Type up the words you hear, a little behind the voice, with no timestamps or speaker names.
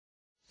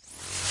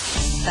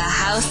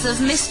House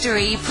of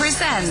Mystery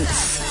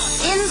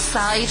presents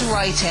Inside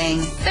Writing,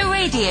 the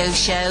radio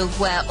show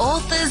where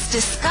authors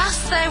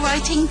discuss their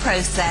writing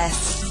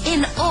process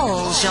in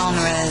all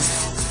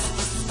genres.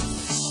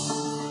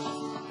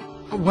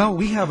 Well,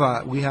 we have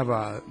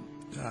a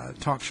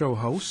talk show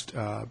host,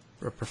 a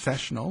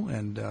professional,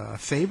 and a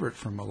favorite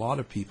from a lot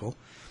of people.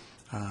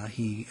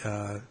 He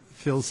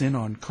fills in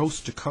on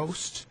Coast to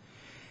Coast,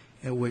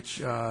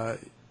 which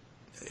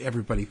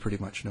everybody pretty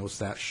much knows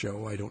that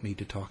show. I don't need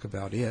to talk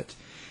about it.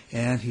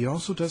 And he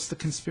also does the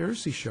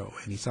Conspiracy Show,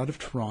 and he's out of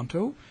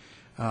Toronto.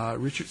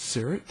 Richard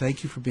Syrett,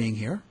 thank you for being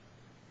here.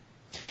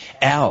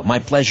 Al, my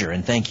pleasure,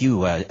 and thank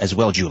you as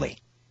well, Julie.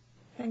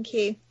 Thank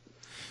you.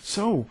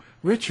 So,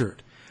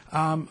 Richard,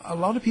 a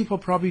lot of people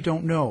probably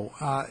don't know.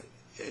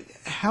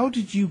 How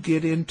did you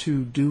get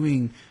into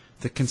doing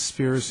the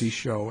Conspiracy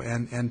Show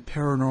and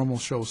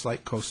paranormal shows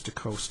like Coast to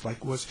Coast?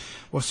 Like, was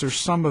there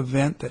some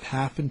event that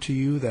happened to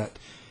you that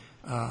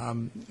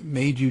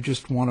made you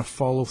just want to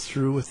follow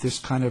through with this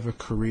kind of a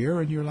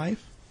career in your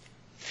life?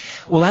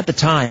 Well, at the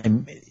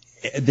time,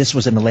 this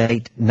was in the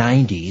late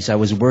 90s, I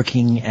was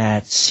working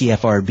at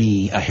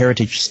CFRB, a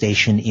heritage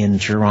station in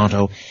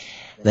Toronto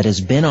that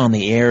has been on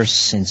the air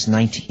since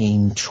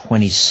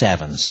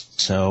 1927,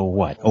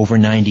 so over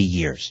 90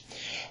 years.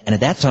 And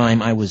at that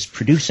time, I was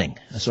producing.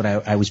 So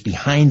I was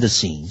behind the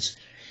scenes,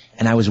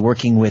 and I was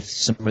working with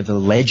some of the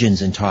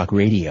legends in talk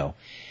radio.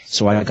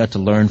 So I got to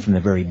learn from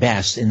the very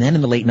best. And then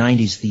in the late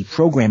 90s, the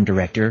program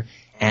director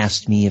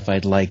asked me if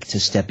I'd like to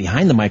step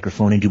behind the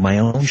microphone and do my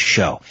own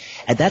show.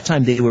 At that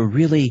time, they were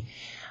really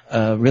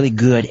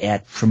good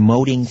at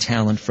promoting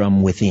talent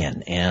from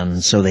within.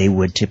 And so they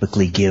would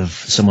typically give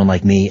someone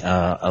like me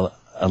a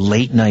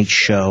late night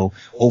show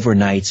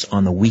overnights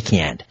on the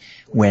weekend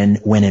when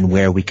and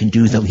where we can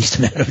do the least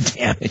amount of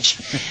damage.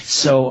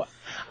 So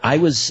I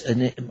was,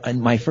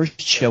 my first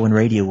show in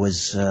radio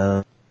was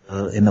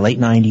in the late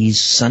 90s,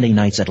 Sunday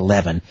nights at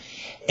 11.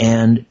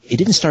 And it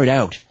didn't start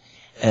out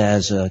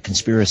as a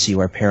conspiracy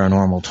or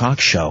paranormal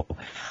talk show.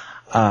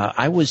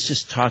 I was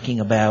just talking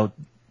about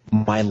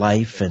my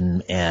life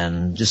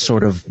and just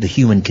sort of the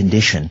human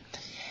condition,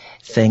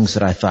 things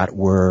that I thought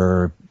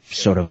were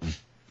sort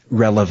of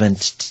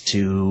relevant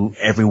to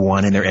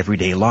everyone in their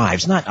everyday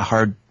lives. Not a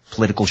hard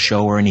political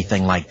show or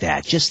anything like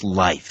that, just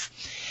life.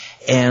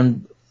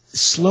 And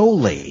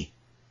slowly,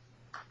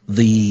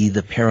 the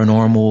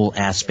paranormal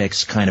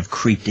aspects kind of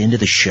creeped into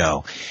the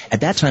show. At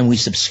that time, we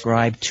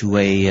subscribed to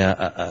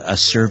a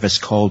service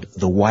called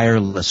the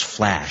Wireless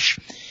Flash.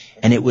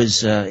 And it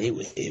was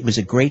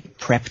a great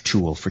prep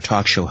tool for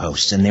talk show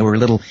hosts, and there were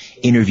little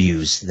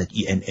interviews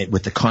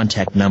with the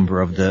contact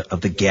number of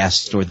the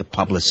guest or the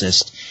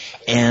publicist.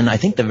 And I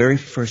think the very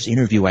first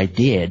interview I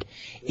did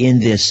in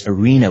this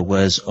arena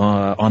was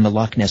on the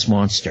Loch Ness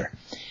Monster.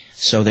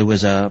 So there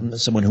was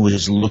someone who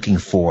was looking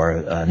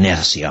for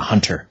Nessie, a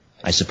hunter,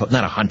 I suppose,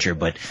 not a hunter,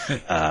 but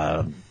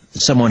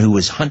someone who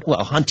was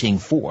hunting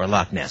for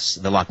Loch Ness,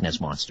 the Loch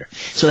Ness Monster.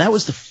 So that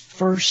was the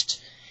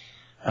first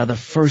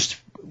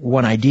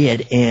one I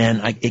did,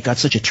 and it got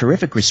such a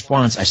terrific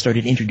response. I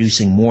started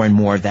introducing more and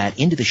more of that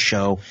into the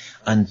show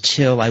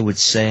until I would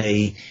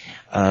say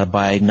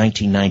by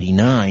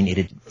 1999 it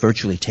had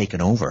virtually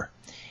taken over,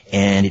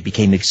 and it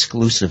became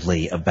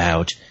exclusively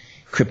about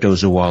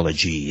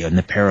cryptozoology and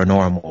the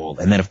paranormal.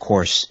 And then, of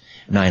course,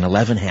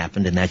 9/11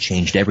 happened, and that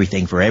changed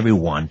everything for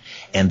everyone,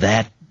 and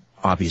that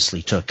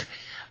obviously took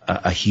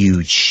a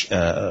huge,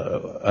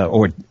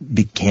 or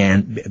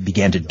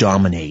began to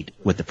dominate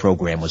what the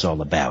program was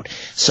all about.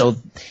 So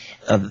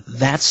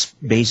that's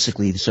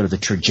basically sort of the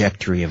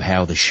trajectory of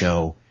how the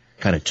show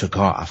kind of took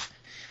off.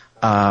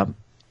 And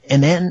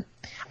then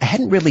I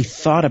hadn't really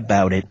thought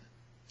about it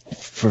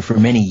for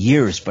many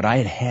years, but I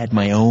had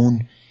my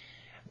own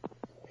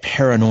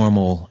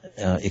paranormal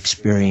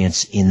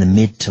experience in the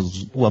mid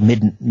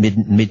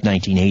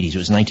 1980s. It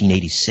was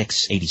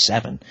 1986,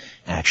 87,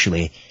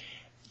 actually,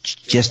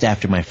 just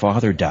after my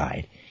father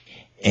died.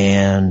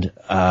 And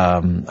I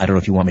don't know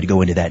if you want me to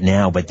go into that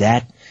now, but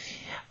that,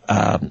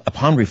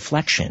 upon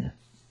reflection,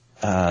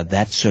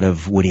 that sort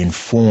of would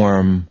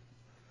informed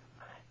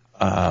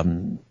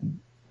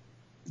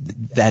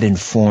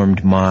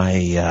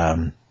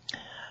my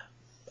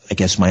I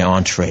guess my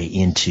entree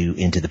into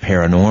the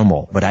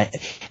paranormal. But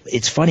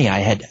it's funny,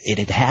 it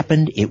had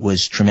happened, it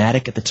was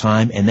traumatic at the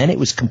time, and then it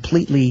was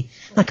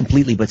not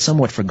completely, but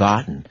somewhat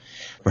forgotten,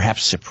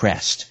 perhaps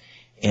suppressed.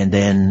 And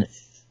then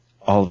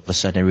all of a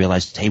sudden I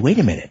realized, hey, wait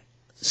a minute,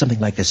 something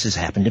like this has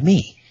happened to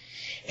me.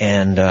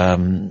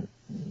 And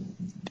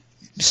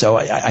so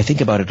I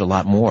think about it a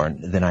lot more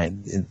than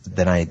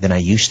I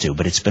used to,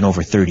 but it's been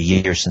over 30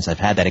 years since I've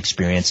had that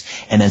experience.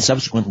 And then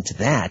subsequent to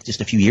that,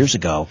 just a few years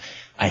ago,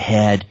 I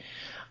had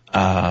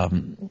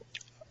another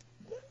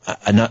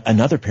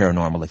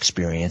paranormal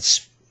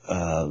experience.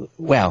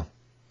 Well,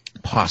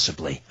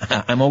 possibly.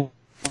 I'm always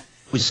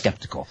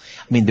skeptical.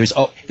 I mean, there's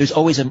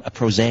always a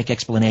prosaic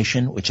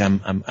explanation, which I'm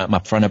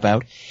upfront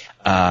about.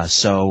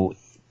 So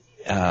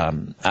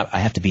I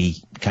have to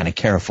be kind of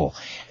careful.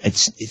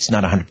 It's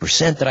not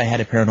 100% that I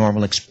had a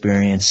paranormal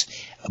experience,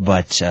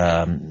 but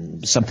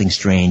something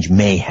strange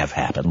may have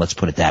happened. Let's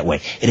put it that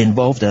way. It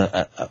involved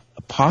a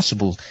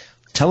possible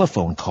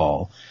telephone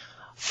call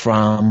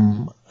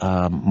from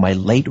my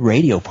late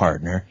radio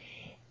partner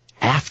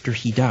after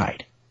he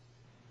died.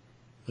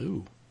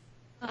 Ooh.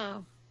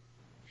 Oh.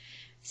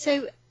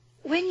 So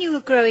when you were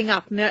growing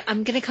up,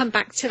 I'm going to come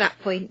back to that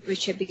point,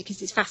 Richard,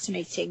 because it's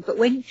fascinating. But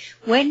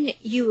when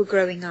you were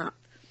growing up,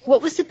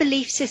 what was the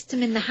belief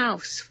system in the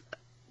house?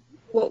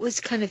 What was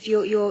kind of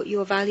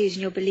your values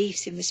and your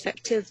beliefs in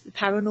respect of the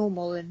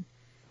paranormal? And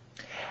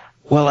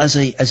well, as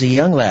a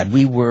young lad,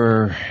 we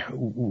were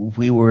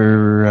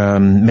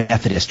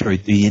Methodist, or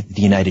the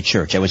United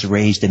Church. I was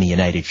raised in the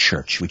United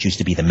Church, which used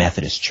to be the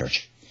Methodist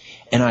Church,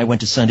 and I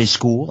went to Sunday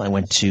school.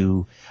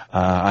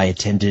 I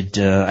attended.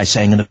 I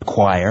sang in the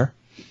choir.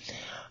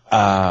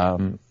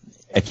 I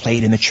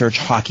played in the church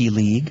hockey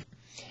league.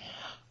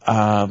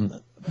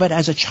 But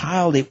as a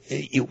child,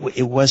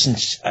 it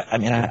wasn't, I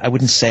mean, I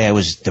wouldn't say I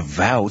was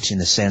devout in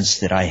the sense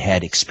that I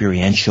had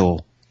experience,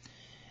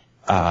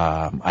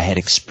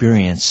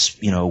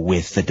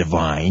 with the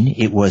divine.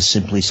 It was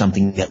simply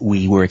something that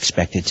we were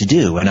expected to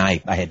do, and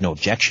I had no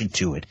objection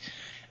to it.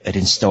 It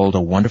installed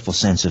a wonderful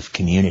sense of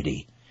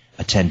community,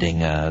 attending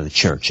the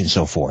church and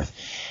so forth.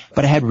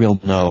 But I had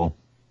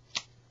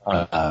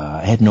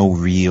no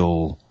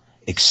real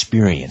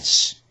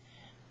experience.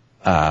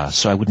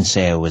 So I wouldn't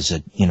say I was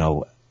a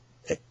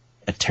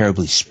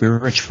terribly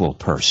spiritual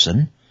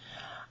person,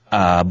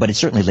 but it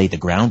certainly laid the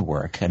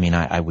groundwork. I mean,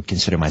 I would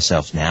consider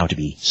myself now to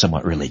be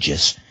somewhat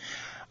religious.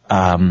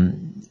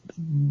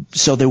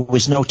 So there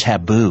was no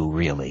taboo,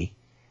 really,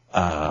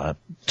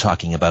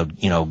 talking about,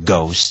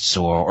 ghosts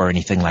or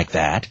anything like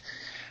that.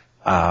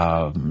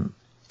 I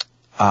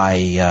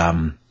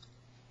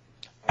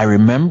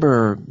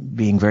remember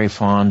being very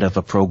fond of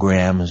a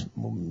program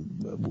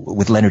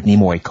with Leonard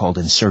Nimoy called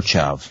In Search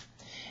Of,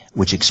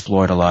 which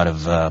explored a lot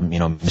of,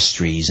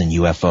 mysteries and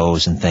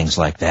UFOs and things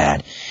like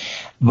that.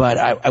 But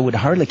I would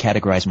hardly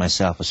categorize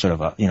myself as sort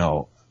of a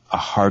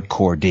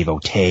hardcore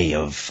devotee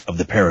of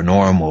the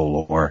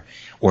paranormal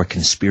or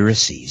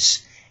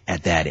conspiracies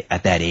at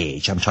that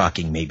age. I'm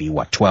talking maybe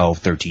 12,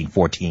 13,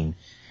 14,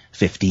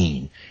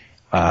 15.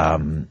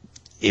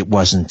 It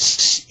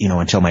wasn't,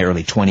 until my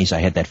early 20s I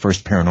had that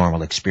first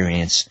paranormal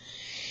experience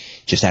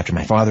just after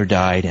my father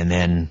died, and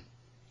then,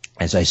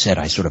 as I said,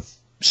 I sort of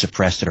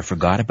suppressed it or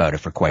forgot about it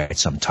for quite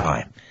some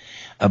time.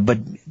 But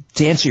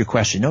to answer your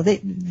question, no,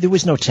 there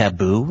was no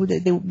taboo.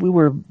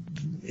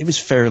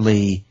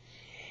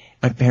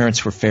 My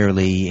parents were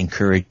fairly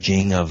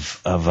encouraging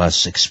of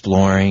us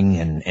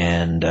exploring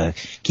and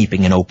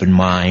keeping an open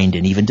mind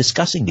and even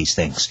discussing these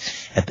things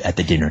at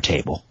the dinner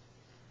table.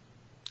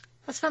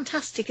 that's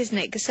fantastic, isn't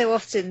it? Because so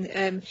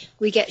often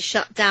we get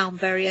shut down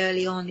very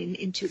early on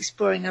into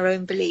exploring our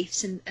own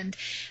beliefs and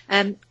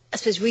I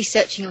suppose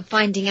researching and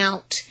finding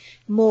out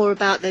more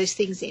about those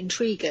things that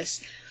intrigue us.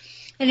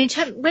 And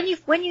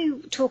when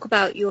you talk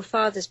about your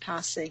father's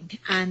passing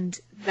and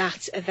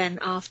that event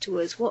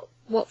afterwards,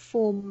 what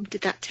form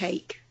did that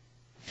take?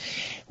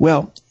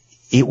 Well,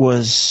 it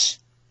was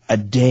a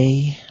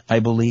day, I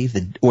believe,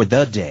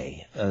 the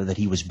day that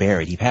he was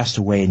buried. He passed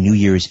away on New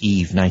Year's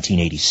Eve,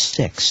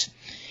 1986.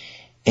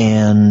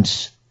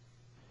 And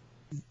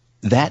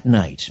that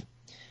night,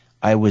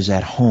 I was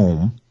at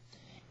home.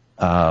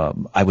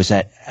 I was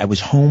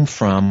home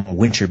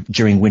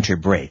during winter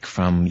break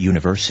from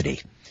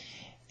university,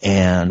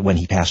 and when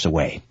he passed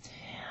away.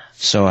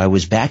 So I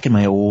was back in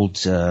my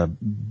old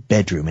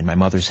bedroom in my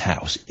mother's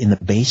house in the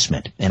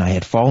basement, and I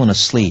had fallen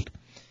asleep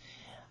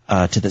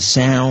to the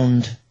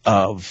sound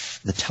of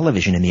the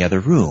television in the other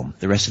room.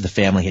 The rest of the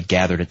family had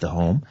gathered at the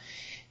home.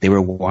 They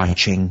were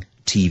watching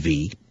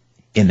TV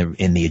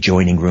in the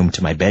adjoining room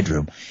to my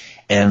bedroom.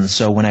 And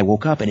so when I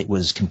woke up and it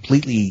was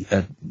completely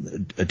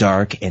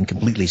dark and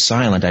completely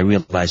silent, I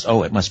realized,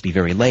 it must be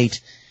very late.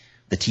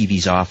 The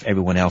TV's off.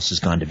 Everyone else has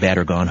gone to bed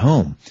or gone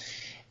home.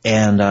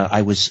 And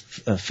I was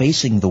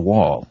facing the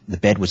wall. The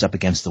bed was up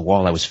against the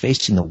wall. I was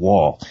facing the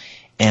wall.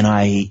 And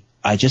I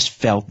just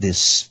felt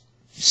this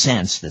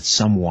sense that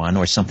someone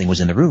or something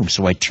was in the room.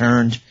 So I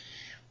turned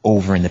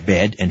over in the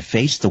bed and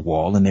faced the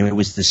wall, and there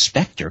was this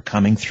specter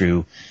coming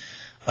through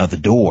the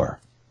door.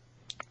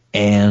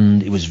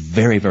 And it was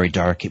very, very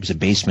dark. It was a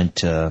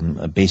basement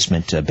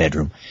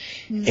bedroom.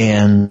 Mm-hmm.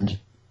 And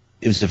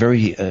it was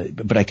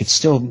but I could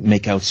still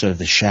make out sort of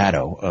the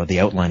shadow, the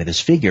outline of this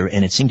figure,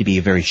 and it seemed to be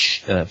a very,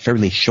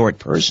 fairly short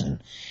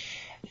person.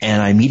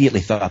 And I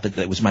immediately thought that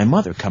it was my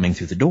mother coming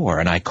through the door,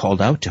 and I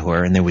called out to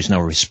her, and there was no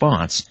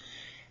response.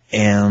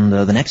 And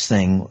the next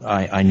thing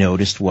I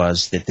noticed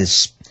was that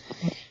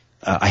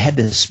I had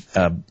this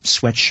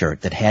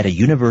sweatshirt that had a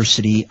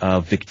University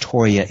of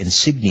Victoria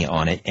insignia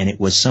on it, and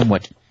it was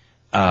somewhat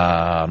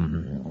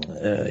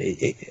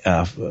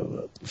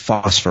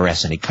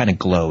phosphorescent. It kind of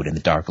glowed in the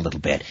dark a little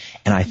bit.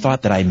 And I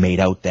thought that I made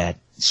out that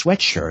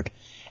sweatshirt,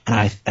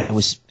 and I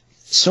was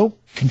so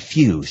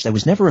confused. I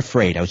was never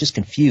afraid. I was just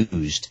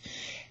confused.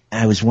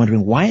 I was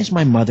wondering, why is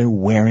my mother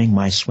wearing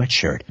my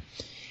sweatshirt?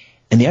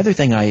 And the other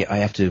thing I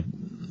have to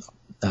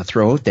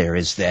throw out there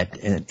is that,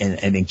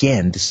 and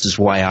again, this is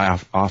why I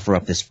offer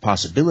up this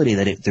possibility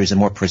that there's a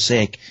more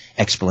prosaic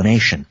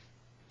explanation.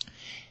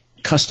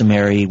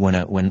 Customary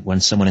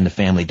when someone in the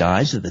family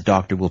dies, that the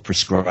doctor will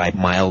prescribe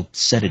mild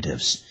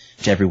sedatives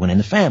to everyone in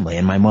the family.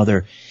 And my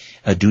mother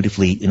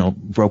dutifully,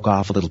 broke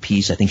off a little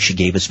piece. I think she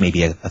gave us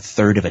maybe a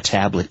third of a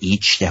tablet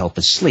each to help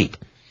us sleep.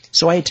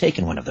 So I had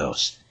taken one of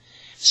those.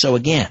 So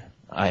again,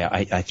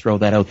 I throw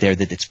that out there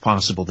that it's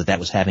possible that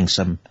was having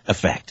some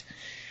effect.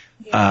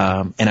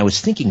 And I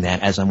was thinking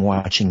that as I'm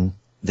watching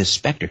this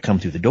specter come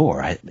through the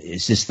door.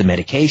 Is this the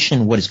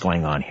medication? What is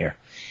going on here?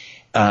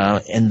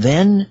 And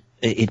then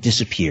it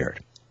disappeared.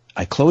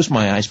 I closed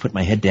my eyes, put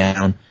my head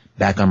down,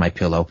 back on my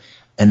pillow,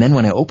 and then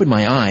when I opened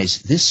my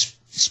eyes, this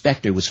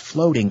specter was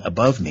floating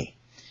above me,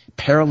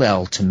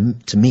 parallel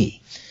to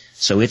me.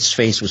 So its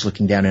face was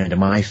looking down into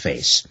my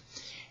face.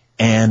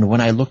 And when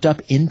I looked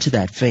up into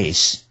that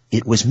face,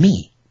 it was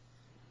me,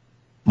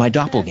 my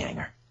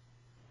doppelganger.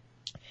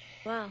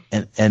 Wow.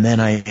 And then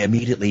I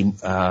immediately,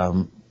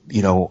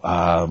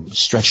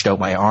 stretched out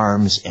my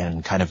arms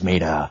and kind of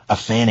made a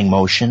fanning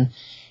motion,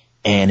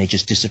 and it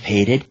just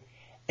dissipated.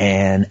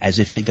 And as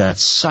if it got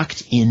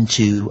sucked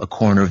into a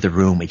corner of the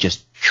room, it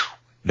just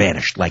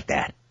vanished like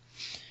that.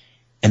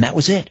 And that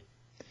was it.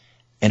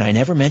 And I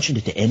never mentioned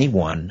it to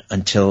anyone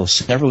until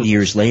several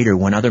years later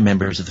when other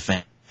members of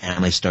the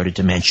family started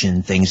to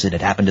mention things that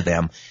had happened to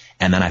them.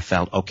 And then I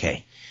felt,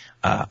 okay,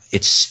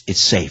 it's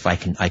safe. I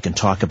can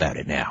talk about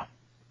it now.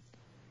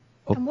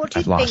 Oh, And what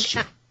did you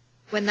think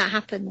when that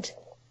happened?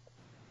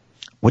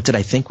 What did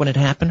I think when it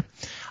happened?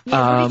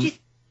 Yeah, what did you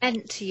think it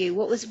meant to you?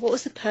 What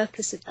was the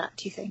purpose of that,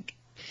 do you think?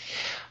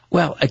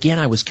 Well, again,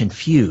 I was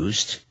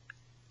confused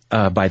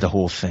by the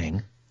whole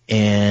thing.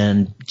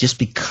 And just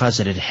because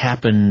it had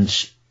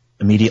happened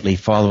immediately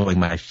following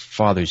my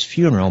father's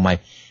funeral, my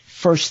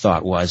first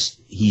thought was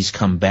he's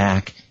come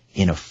back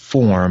in a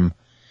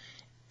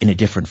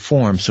different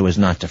form so as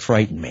not to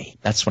frighten me.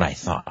 That's what I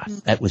thought. Mm-hmm.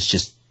 That was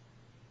just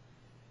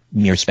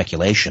mere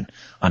speculation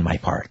on my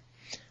part.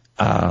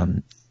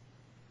 Then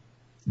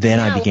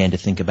I began to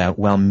think about,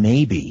 well,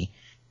 maybe.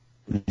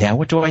 Now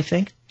what do I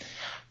think?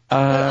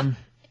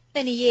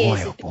 Many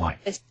years. Boy.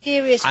 A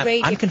serious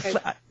radio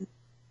program.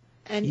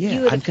 And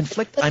you were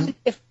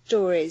different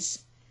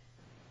stories.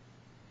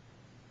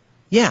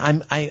 Yeah,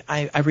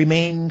 I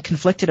remain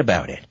conflicted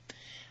about it.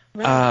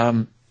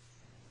 Right.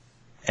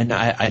 And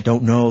I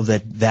don't know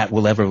that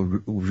will ever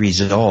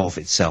resolve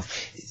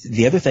itself.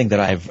 The other thing that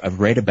I've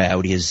read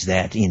about is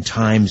that in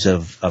times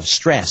of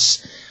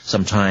stress,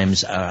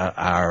 sometimes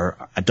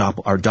our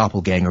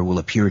doppelganger will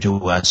appear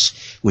to us,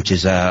 which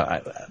is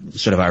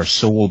sort of our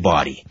soul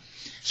body,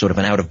 sort of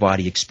an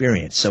out-of-body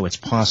experience. So it's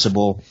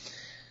possible,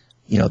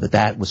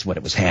 that was what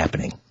it was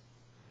happening.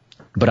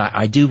 But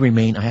I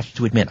have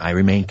to admit, I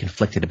remain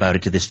conflicted about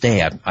it to this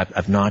day.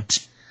 I've not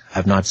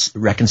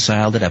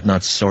reconciled it. I've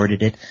not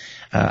sorted it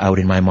out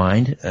in my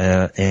mind,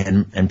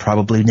 and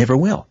probably never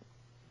will.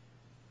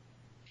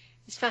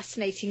 It's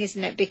fascinating,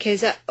 isn't it?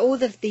 Because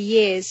all of the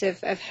years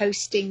of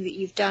hosting that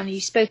you've done,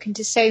 you've spoken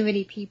to so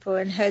many people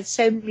and heard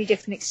so many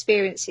different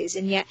experiences,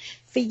 and yet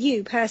for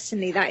you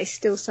personally, that is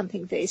still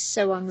something that is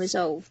so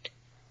unresolved.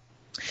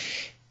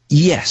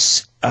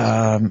 Yes,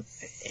 and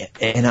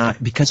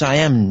because I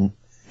am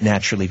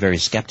naturally very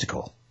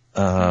skeptical,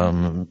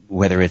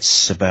 whether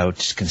it's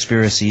about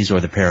conspiracies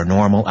or the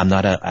paranormal.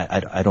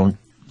 I don't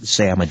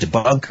say I'm a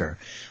debunker,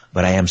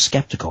 but I am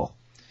skeptical.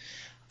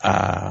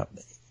 And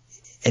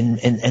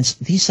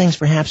these things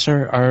perhaps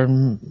are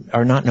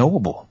not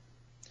knowable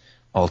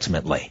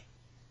ultimately.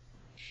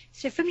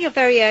 So from your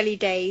very early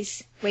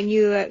days, when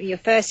you were your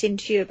first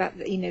interview about,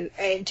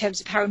 in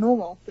terms of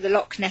paranormal, for the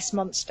Loch Ness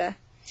Monster,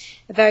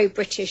 a very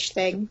British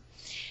thing,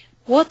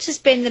 what has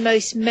been the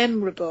most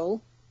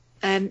memorable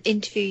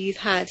interview you've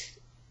had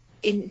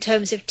in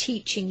terms of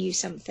teaching you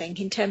something,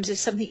 in terms of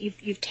something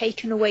you've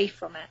taken away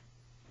from it?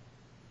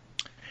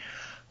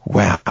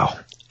 Wow.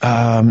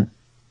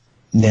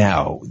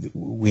 Now,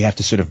 we have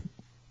to sort of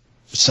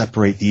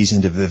separate these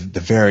into the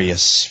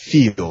various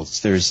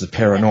fields. There's the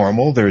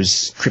paranormal,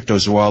 there's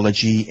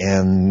cryptozoology,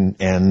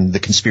 and the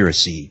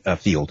conspiracy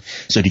field.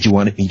 So did you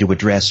want me to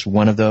address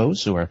one of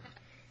those, or?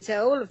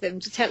 So all of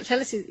them, to tell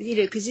us,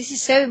 because this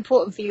is so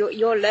important for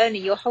your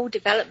learning. Your whole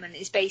development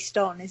is based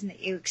on, isn't it,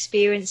 your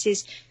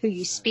experiences, who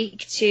you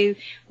speak to,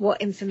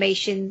 what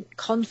information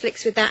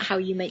conflicts with that, how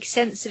you make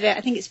sense of it.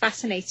 I think it's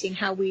fascinating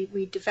how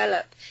we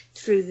develop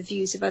through the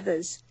views of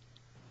others.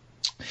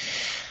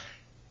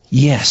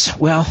 Yes.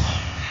 Well,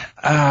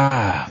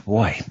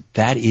 boy,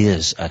 that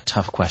is a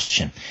tough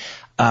question.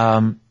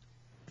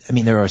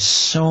 There are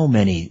so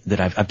many that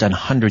I've done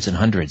hundreds and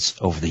hundreds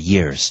over the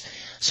years.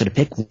 So to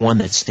pick one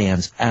that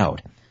stands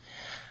out,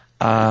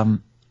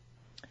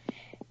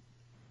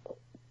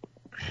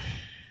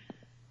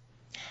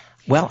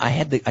 Well, I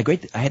had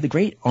the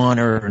great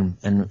honor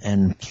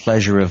and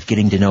pleasure of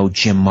getting to know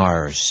Jim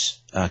Marrs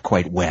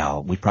quite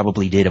well. We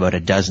probably did about a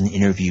dozen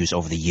interviews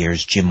over the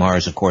years. Jim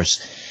Marrs, of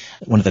course,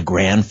 one of the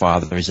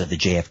grandfathers of the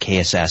JFK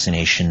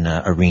assassination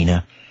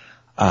arena,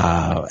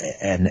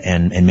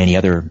 and many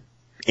other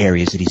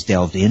areas that he's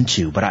delved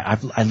into. But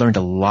I learned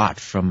a lot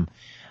from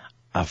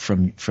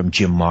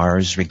Jim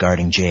Marrs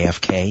regarding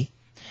JFK.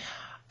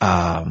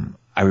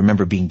 I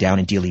remember being down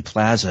in Dealey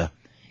Plaza,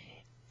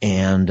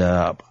 and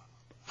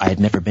I had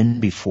never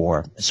been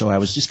before, so I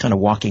was just kind of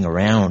walking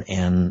around,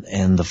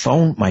 and the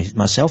phone,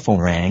 my cell phone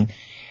rang,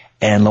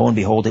 and lo and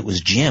behold, it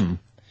was Jim,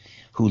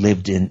 who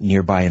lived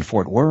nearby in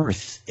Fort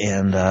Worth,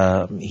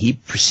 and he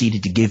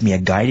proceeded to give me a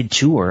guided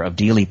tour of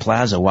Dealey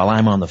Plaza while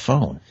I'm on the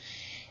phone.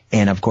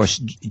 And of course,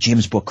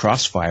 Jim's book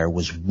Crossfire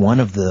was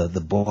one of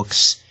the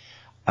books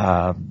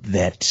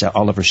that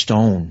Oliver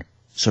Stone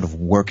sort of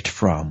worked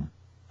from.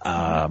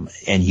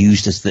 And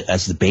used as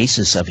the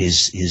basis of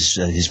his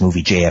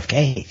movie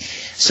JFK.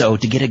 So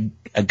to get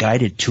a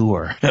guided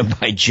tour by of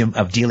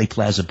Dealey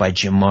Plaza by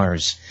Jim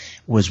Marrs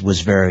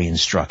was very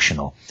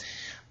instructional.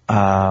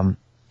 The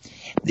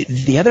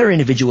other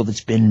individual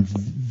that's been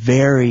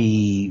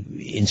very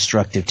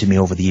instructive to me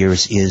over the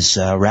years is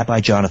Rabbi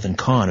Jonathan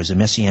Cahn, who's a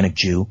Messianic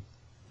Jew,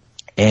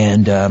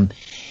 and I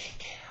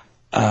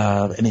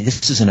mean,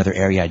 this is another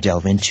area I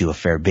delve into a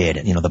fair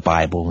bit. The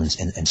Bible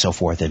and so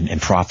forth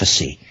and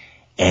prophecy.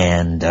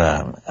 And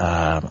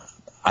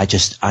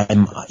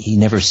he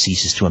never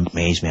ceases to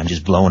amaze me. I'm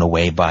just blown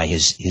away by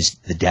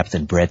the depth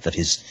and breadth of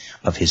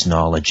his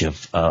knowledge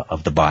of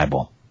the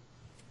Bible.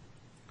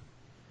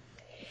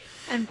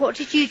 And what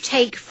did you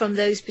take from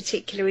those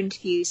particular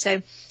interviews?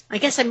 So I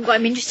guess what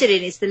I'm interested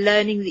in is the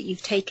learning that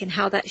you've taken,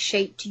 how that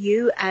shaped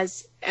you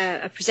as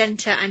a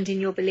presenter and in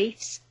your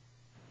beliefs.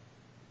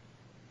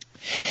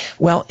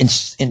 Well,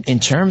 in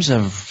terms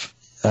of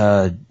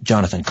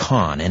Jonathan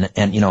Cahn, and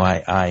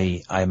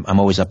I'm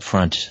always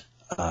upfront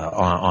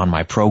on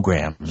my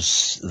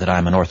programs that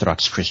I'm an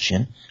Orthodox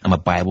Christian. I'm a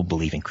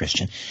Bible-believing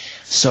Christian.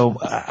 So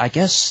I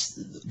guess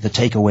the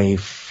takeaway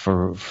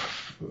for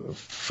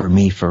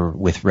me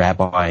with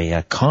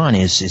Rabbi Cahn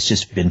is it's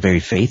just been very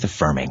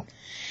faith-affirming.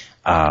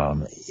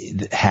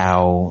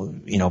 How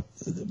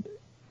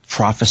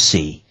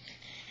prophecy.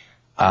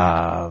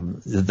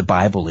 The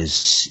Bible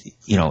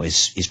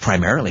is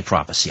primarily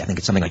prophecy. I think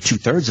it's something like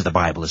 2/3 of the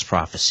Bible is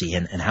prophecy,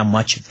 and how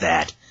much of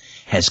that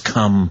has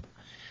come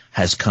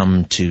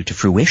to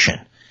fruition.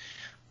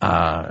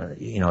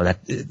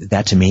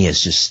 That to me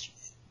is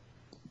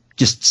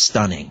just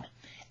stunning,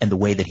 and the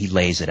way that he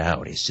lays it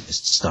out is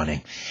just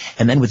stunning.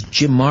 And then with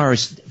Jim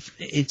Marrs,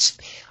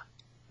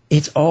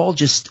 it's all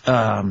just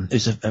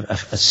there's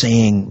a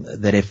saying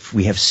that if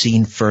we have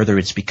seen further,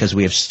 it's because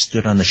we have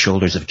stood on the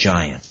shoulders of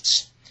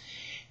giants.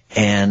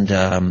 And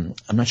I'm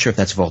not sure if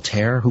that's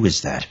Voltaire. Who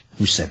is that?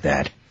 Who said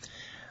that?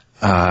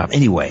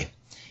 Anyway,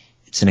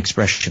 it's an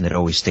expression that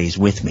always stays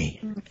with me.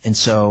 And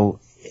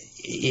so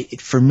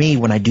for me,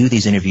 when I do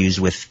these interviews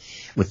with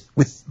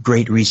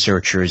great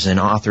researchers and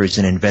authors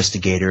and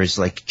investigators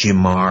like Jim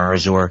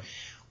Marrs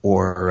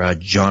or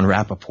John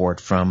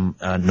Rappaport from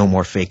No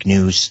More Fake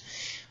News,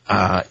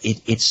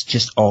 it's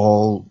just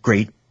all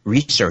great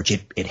research.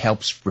 It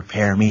helps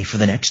prepare me for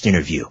the next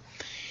interview.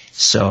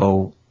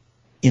 So,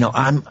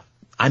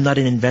 I'm not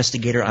an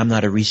investigator. I'm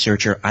not a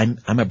researcher. I'm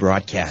a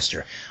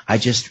broadcaster.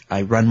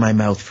 I run my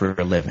mouth for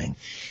a living.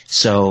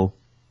 So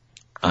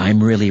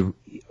I'm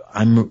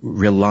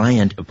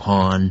reliant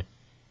upon,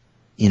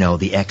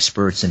 the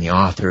experts and the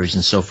authors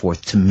and so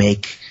forth to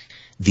make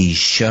these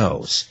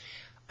shows.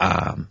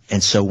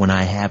 And so when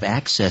I have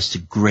access to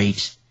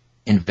great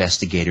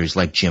investigators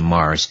like Jim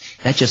Marrs,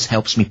 that just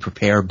helps me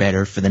prepare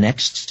better for the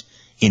next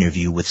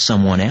interview with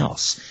someone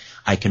else.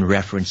 I can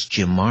reference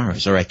Jim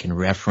Marrs, or I can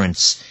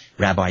reference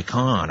Rabbi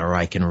Cahn, or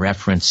I can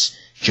reference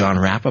John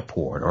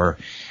Rappaport, or,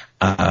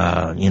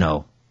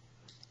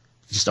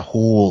 just a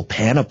whole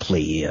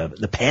panoply,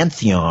 the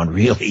pantheon,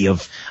 really,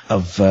 of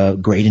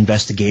great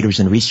investigators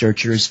and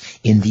researchers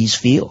in these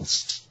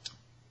fields.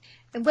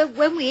 And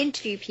when we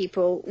interview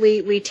people,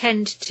 we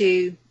tend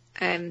to,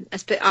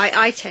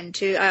 I tend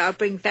to, I'll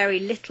bring very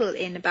little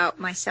in about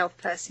myself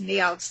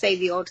personally. I'll say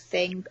the odd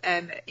thing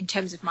in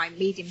terms of my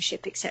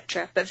mediumship,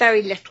 etc., but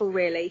very little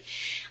really.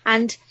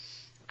 And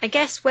I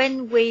guess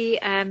when we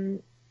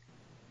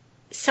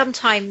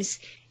sometimes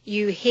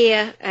you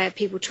hear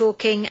people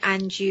talking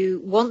and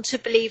you want to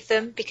believe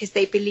them because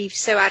they believe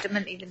so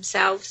adamantly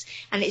themselves,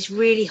 and it's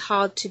really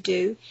hard to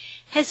do.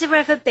 Has there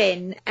ever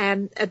been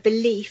a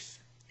belief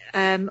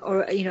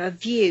or a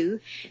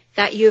view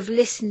that you have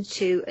listened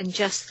to and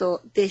just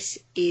thought, this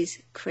is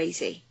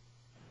crazy?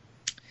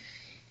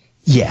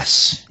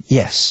 Yes.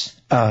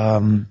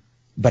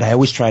 But I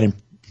always try to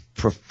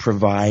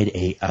provide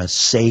a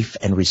safe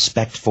and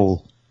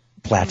respectful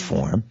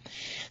platform.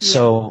 Yeah.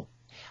 So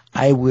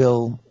I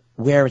will,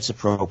 where it's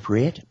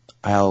appropriate,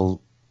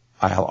 I'll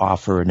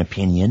offer an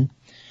opinion,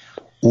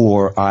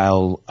 or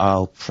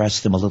I'll press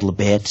them a little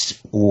bit,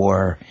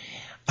 or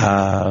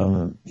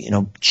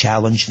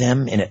challenge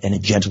them in a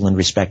gentle and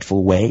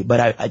respectful way.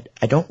 But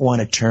I don't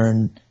want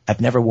to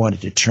I've never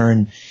wanted to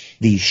turn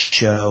these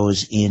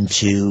shows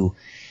into,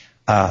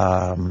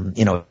 a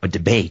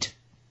debate.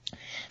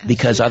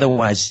 Because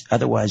otherwise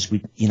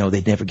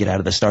they'd never get out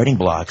of the starting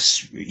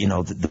blocks.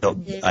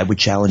 I would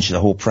challenge the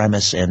whole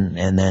premise,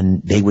 and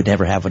then they would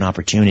never have an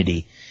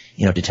opportunity,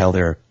 to tell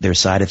their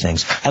side of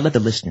things. I let the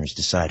listeners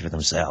decide for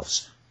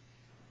themselves.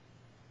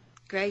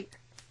 Great.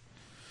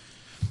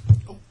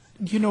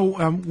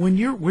 When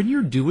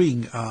you're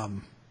doing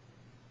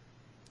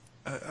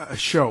a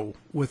show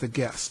with a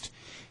guest,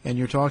 and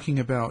you're talking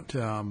about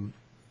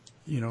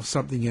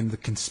something in the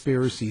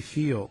conspiracy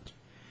field,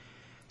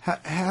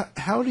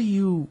 how do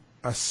you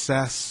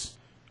assess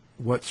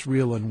what's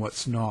real and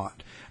what's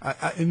not?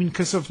 I mean,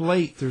 because of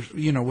late, there's,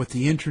 with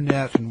the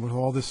internet and with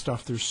all this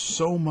stuff, there's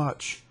so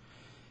much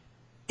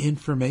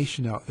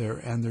information out there,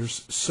 and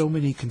there's so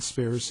many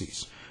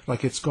conspiracies.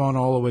 Like, it's gone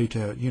all the way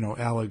to,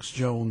 Alex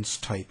Jones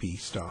typey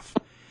stuff.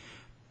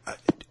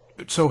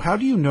 So how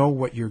do you know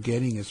what you're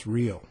getting is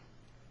real?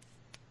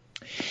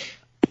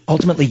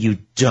 Ultimately, you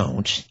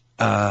don't.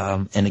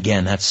 And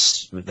again,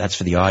 that's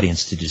for the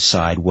audience to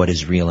decide what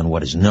is real and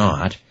what is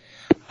not.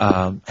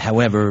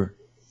 However,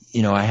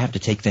 I have to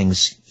take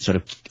things sort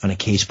of on a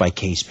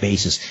case-by-case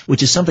basis,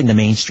 which is something the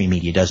mainstream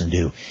media doesn't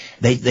do.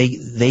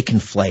 They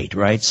conflate,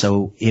 right?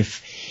 So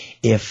if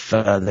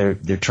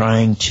they're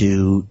trying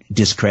to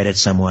discredit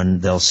someone,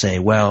 they'll say,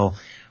 well,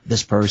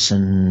 this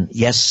person,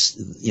 yes,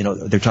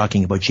 they're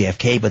talking about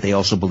JFK, but they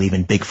also believe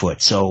in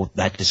Bigfoot, so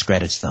that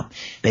discredits them.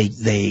 They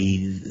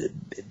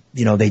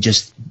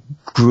just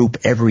group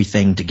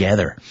everything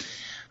together.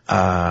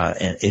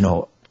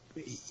 The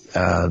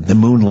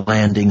moon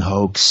landing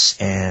hoax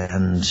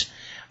and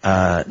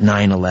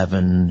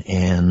 9/11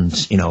 and,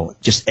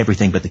 just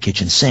everything but the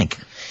kitchen sink.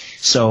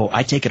 So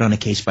I take it on a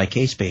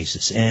case-by-case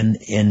basis.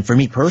 And for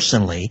me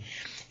personally,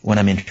 when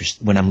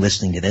I'm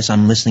listening to this,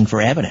 I'm listening for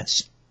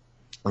evidence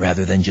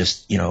rather than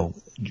just,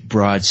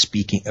 broad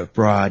statements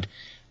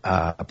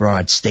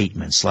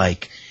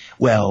like,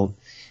 well,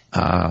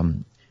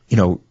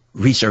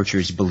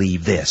 researchers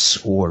believe this,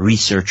 or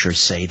researchers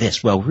say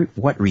this. Well,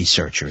 what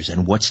researchers,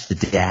 and what's the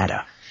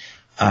data?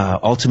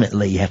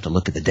 Ultimately, you have to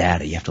look at the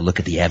data. You have to look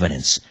at the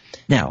evidence.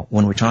 Now,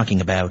 when we're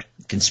talking about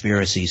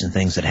conspiracies and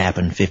things that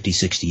happened 50,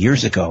 60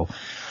 years ago,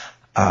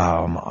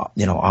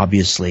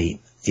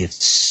 obviously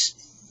it's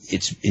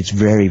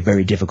very,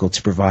 very difficult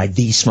to provide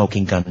the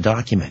smoking gun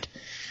document.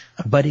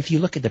 But if you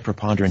look at the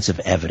preponderance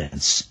of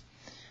evidence,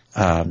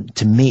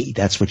 to me,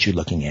 that's what you're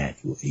looking at.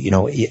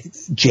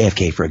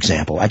 JFK, for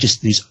example,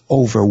 these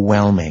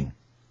overwhelming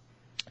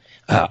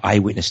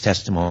eyewitness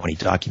testimony,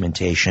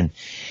 documentation,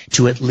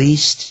 to at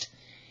least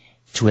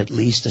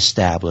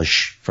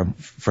establish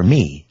for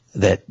me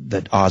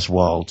that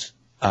Oswald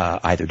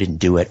either didn't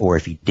do it, or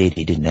if he did,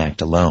 he didn't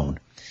act alone.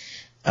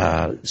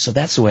 So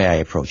that's the way I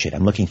approach it.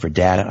 I'm looking for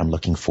data. I'm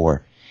looking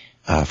for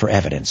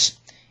evidence,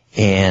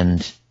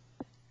 and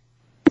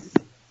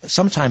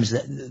sometimes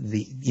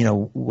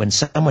when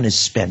someone has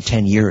spent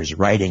 10 years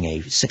writing a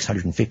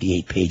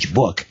 658-page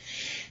book,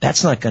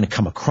 that's not going to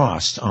come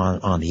across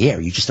on the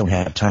air. You just don't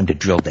have time to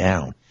drill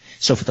down.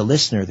 So for the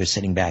listener, they're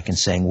sitting back and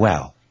saying,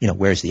 well,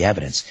 where's the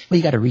evidence? Well,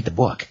 you got to read the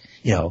book.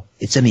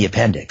 It's in the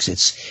appendix.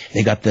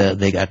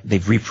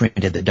 They've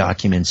reprinted the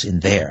documents in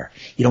there.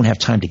 You don't have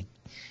time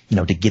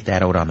to get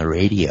that out on the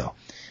radio.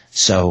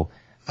 So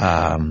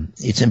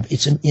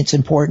it's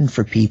important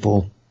for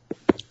people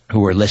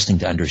who are listening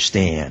to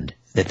understand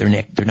that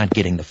they're not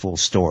getting the full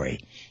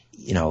story.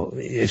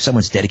 If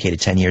someone's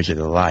dedicated 10 years of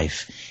their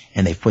life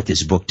and they've put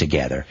this book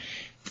together,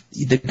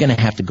 they're going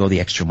to have to go the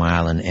extra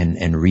mile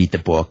and read the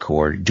book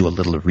or do a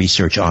little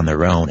research on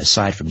their own,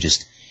 aside from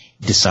just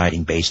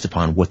deciding based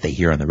upon what they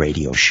hear on the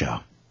radio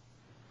show.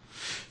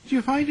 Do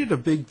you find it a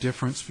big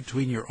difference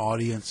between your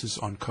audiences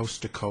on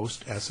Coast to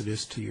Coast as it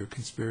is to your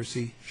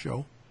conspiracy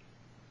show?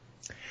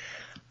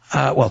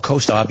 Well,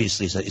 Coast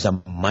obviously is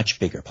a much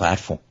bigger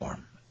platform.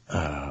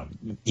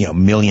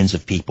 Millions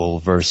of people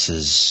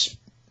versus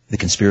the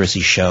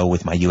conspiracy show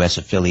with my U.S.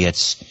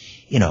 affiliates,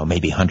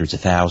 maybe hundreds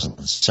of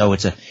thousands. So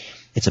it's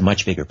a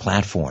much bigger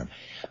platform.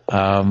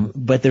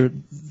 But the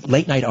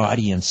late night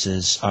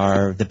audiences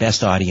are the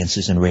best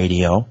audiences in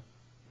radio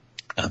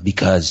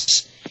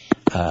because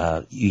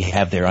you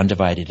have their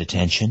undivided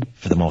attention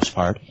for the most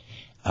part.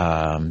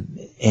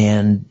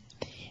 And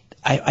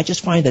I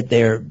just find that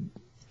they're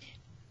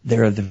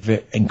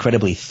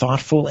incredibly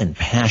thoughtful and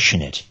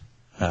passionate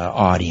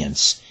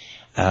audience.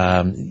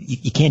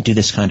 You can't do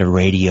this kind of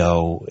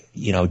radio,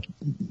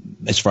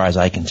 as far as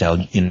I can tell,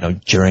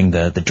 during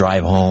the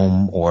drive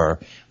home or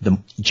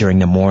during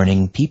the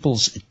morning.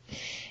 People's,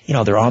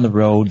 they're on the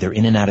road, they're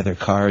in and out of their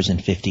cars in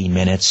 15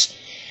 minutes.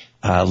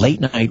 Late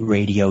night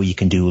radio, you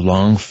can do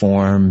long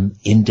form,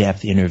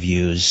 in-depth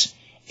interviews,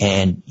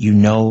 and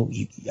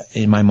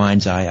in my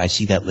mind's eye, I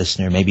see that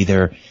listener. Maybe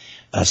they're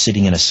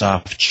sitting in a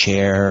soft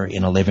chair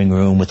in a living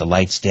room with the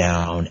lights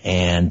down,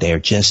 and they're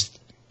just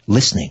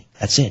listening.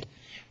 That's it.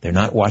 They're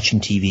not watching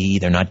TV.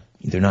 They're not,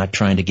 They're not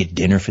trying to get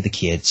dinner for the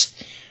kids.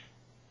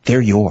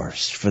 They're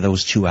yours for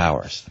those 2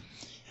 hours.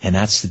 And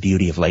that's the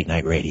beauty of late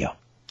night radio.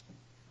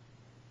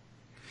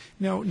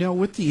 Now,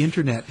 with the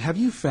internet, have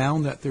you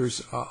found that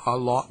there's a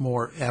lot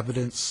more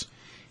evidence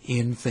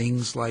in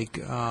things like,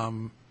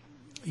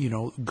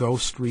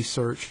 ghost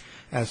research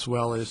as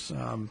well as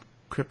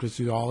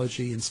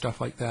cryptozoology and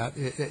stuff like that?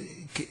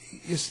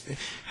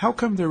 How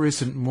come there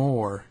isn't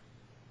more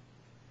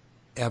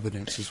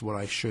evidence, is what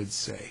I should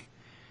say?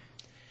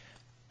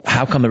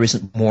 How come there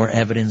isn't more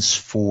evidence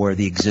for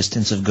the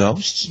existence of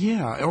ghosts?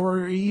 Yeah,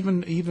 or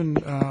even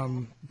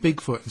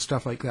Bigfoot and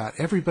stuff like that.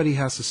 Everybody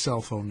has a cell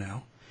phone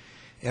now.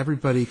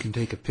 Everybody can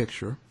take a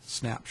picture,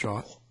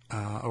 snapshot,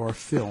 or a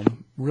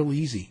film real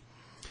easy.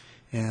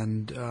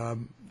 And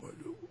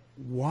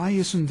why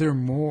isn't there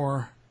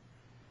more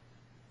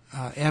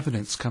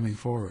evidence coming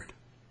forward?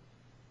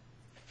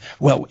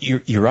 Well,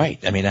 you're right.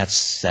 I mean,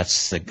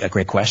 that's a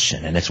great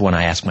question, and it's one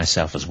I ask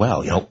myself as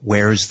well.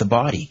 Where's the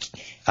body?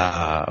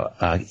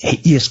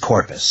 Habeas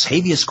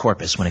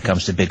corpus when it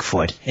comes to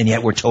Bigfoot, and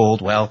yet we're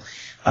told, well,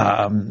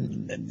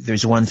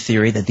 there's one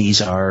theory that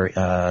these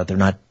are they're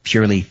not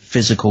purely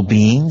physical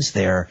beings.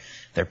 They're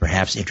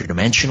perhaps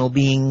interdimensional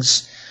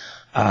beings.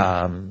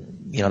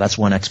 That's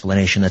one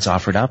explanation that's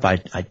offered up. I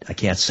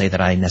can't say that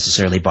I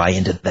necessarily buy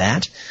into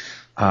that.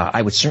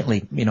 I would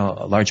certainly,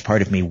 a large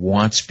part of me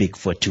wants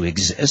Bigfoot to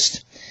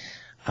exist.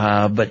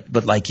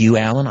 But like you,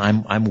 Alan,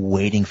 I'm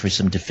waiting for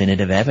some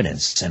definitive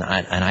evidence, and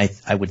I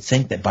would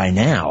think that by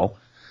now,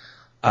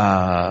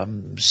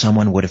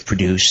 someone would have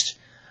produced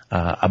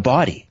a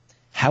body.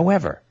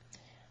 However,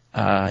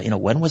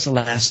 when was the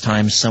last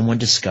time someone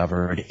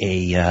discovered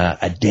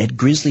a dead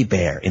grizzly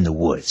bear in the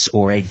woods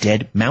or a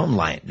dead mountain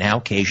lion? Now,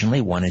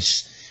 occasionally, one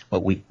is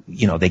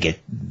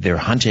they're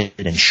hunted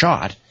and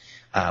shot.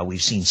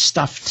 We've seen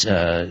stuffed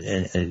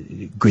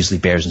grizzly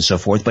bears and so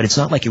forth, but it's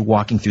not like you're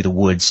walking through the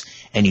woods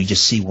and you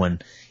just see one,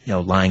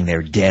 lying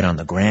there dead on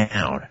the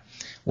ground.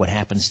 What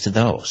happens to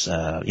those?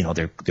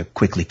 They're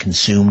quickly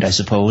consumed, I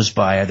suppose,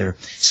 by other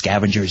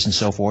scavengers and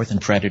so forth and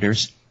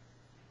predators.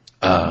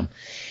 One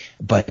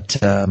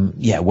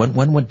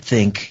would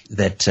think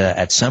that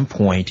at some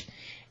point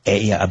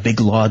a big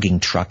logging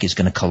truck is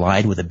going to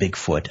collide with a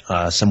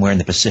Bigfoot somewhere in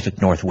the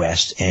Pacific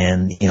Northwest,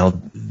 and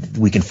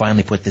we can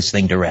finally put this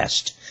thing to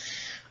rest.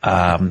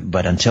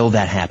 But until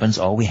that happens,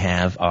 all we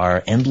have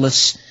are an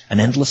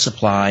endless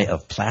supply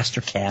of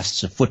plaster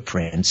casts of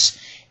footprints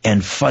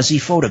and fuzzy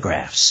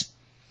photographs.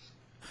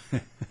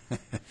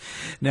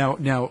 Now,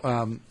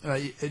 do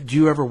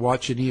you ever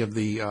watch any of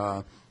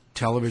the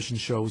television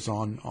shows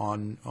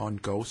on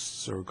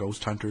ghosts or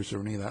ghost hunters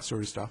or any of that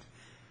sort of stuff?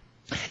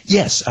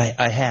 Yes,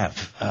 I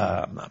have.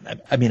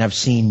 I've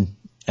seen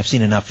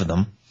enough of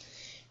them,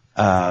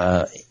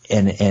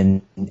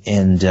 and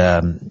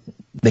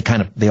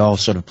they all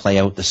sort of play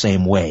out the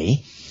same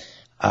way.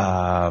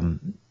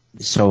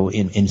 So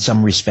in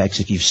some respects,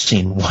 if you've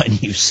seen one,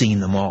 you've seen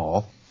them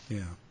all.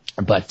 Yeah.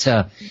 But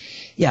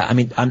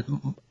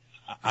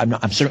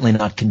I'm certainly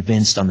not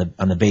convinced on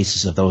the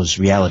basis of those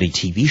reality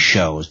TV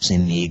shows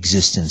in the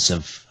existence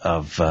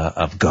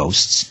of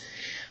ghosts.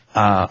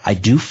 I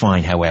do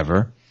find,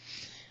 however,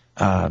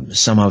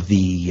 some of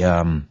the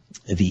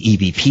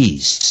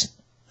EVPs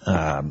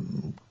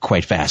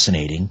quite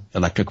fascinating,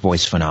 electric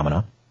voice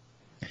phenomena.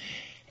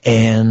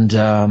 And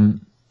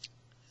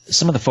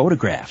some of the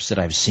photographs that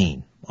I've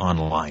seen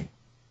online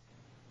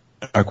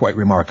are quite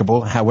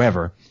remarkable.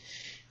 However,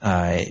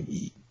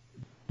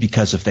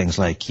 because of things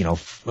like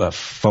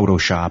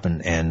Photoshop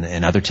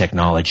and other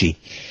technology,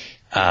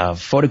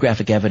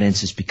 photographic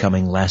evidence is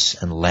becoming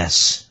less and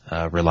less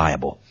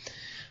reliable.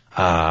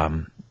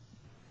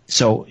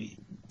 So,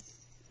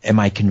 am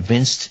I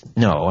convinced?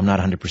 No, I'm not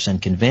 100%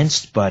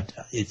 convinced. But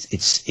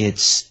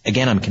it's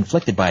again, I'm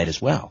conflicted by it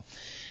as well.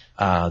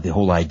 The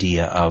whole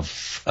idea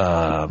of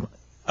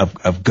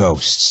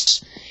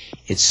ghosts,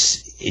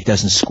 it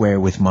doesn't square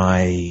with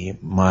my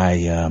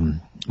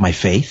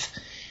faith.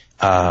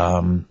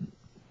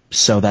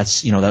 So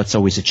that's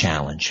always a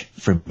challenge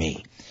for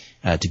me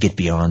to get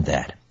beyond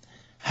that.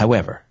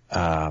 However,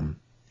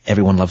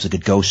 everyone loves a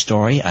good ghost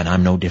story, and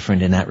I'm no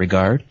different in that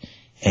regard.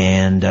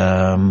 And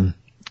I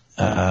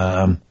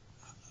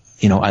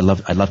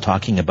love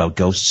talking about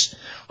ghosts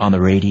on the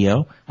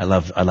radio. I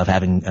love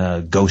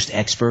having ghost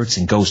experts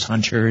and ghost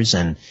hunters,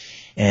 and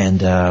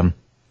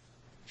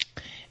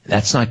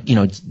that's not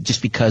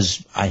just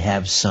because I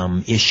have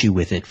some issue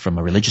with it from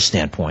a religious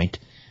standpoint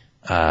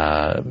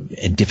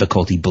and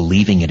difficulty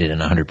believing in it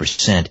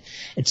 100%.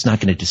 It's not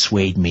going to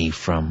dissuade me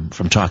from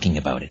talking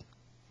about it.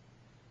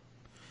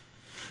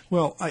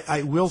 Well,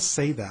 I will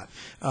say that.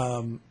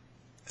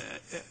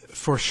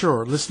 For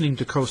sure, listening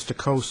to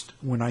Coast,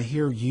 when I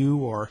hear you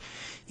or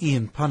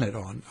Ian Punnett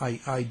on,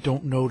 I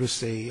don't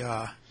notice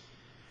a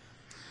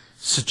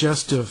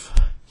suggestive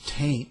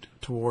taint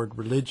toward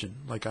religion.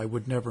 Like, I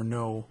would never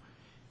know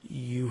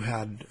you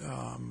had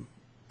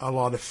a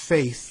lot of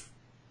faith,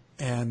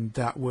 and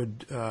that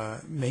would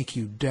make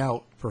you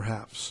doubt,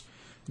 perhaps,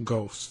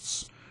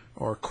 ghosts,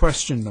 or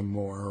question them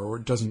more, or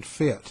it doesn't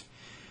fit.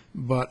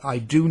 but I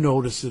do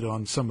notice it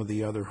on some of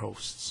the other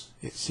hosts.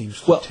 It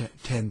seems to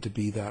tend to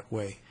be that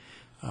way.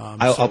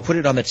 I'll put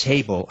it on the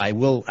table. I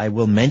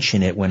will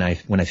mention it when I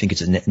think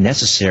it's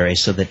necessary,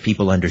 so that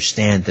people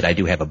understand that I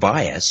do have a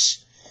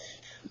bias,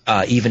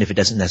 even if it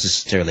doesn't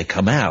necessarily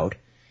come out.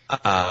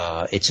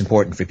 It's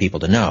important for people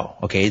to know.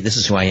 Okay, this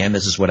is who I am.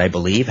 This is what I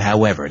believe.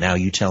 However, now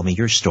you tell me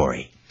your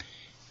story.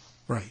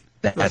 Right.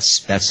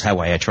 That's how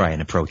I try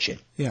and approach it.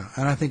 Yeah,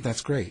 and I think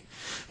that's great.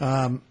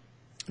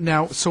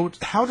 Now, so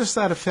how does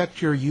that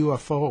affect your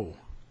UFO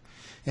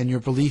and your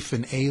belief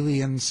in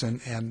aliens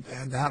and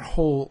that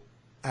whole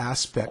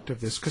aspect of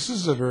this? Because this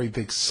is a very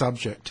big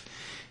subject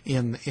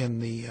in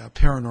the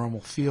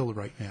paranormal field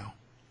right now.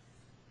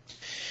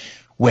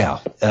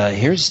 Well,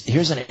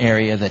 here's an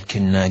area that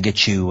can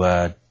get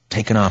you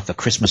taken off the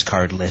Christmas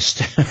card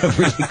list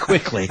really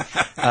quickly,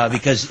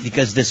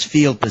 because this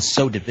field is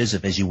so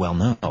divisive, as you well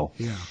know.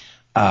 Yeah.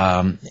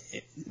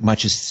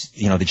 Much as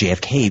the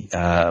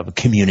JFK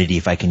community,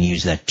 if I can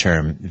use that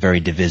term, very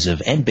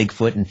divisive, and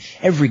Bigfoot, and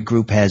every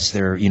group has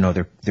their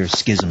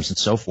schisms and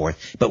so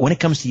forth. But when it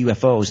comes to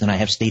UFOs, and I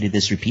have stated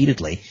this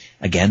repeatedly,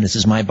 again, this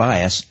is my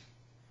bias,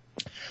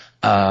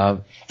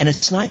 and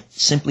it's not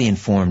simply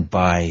informed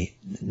by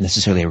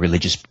necessarily a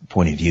religious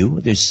point of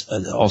view. There's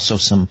also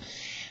some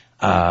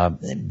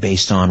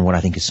based on what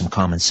I think is some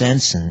common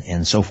sense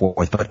and so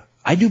forth. But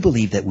I do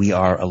believe that we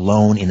are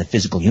alone in the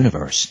physical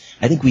universe.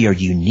 I think we are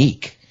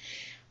unique.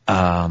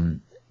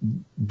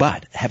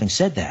 But having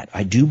said that,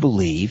 I do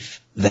believe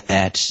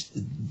that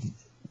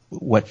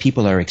what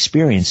people are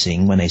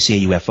experiencing when they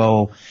see a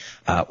UFO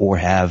or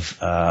have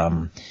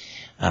an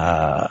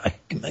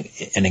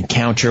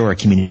encounter or a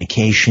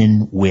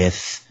communication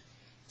with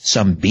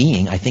some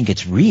being, I think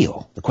it's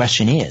real. The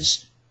question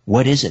is,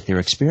 what is it they're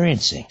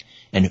experiencing?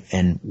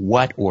 And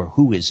what or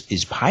who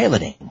is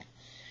piloting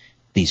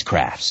these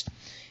crafts?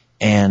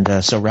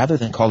 And so rather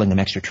than calling them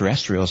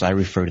extraterrestrials, I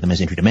refer to them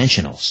as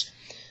interdimensionals.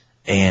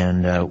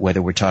 And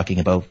whether we're talking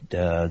about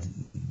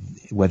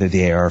whether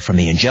they are from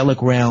the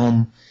angelic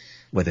realm,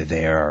 whether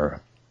they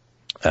are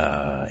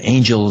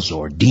angels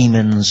or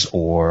demons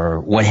or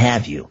what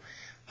have you,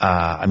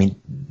 I mean,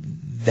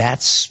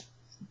 that's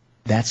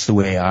the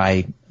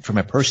way from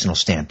a personal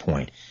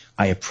standpoint,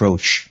 I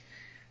approach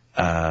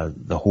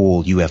the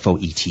whole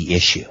UFO ET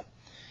issue.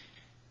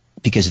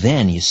 Because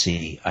then, you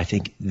see, I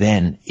think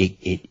then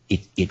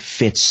it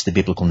fits the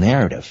biblical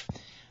narrative.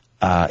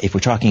 If we're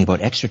talking about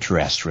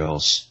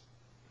extraterrestrials,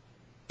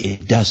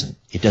 it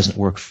doesn't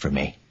work for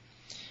me.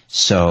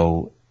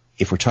 So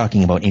if we're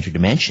talking about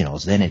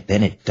interdimensionals, then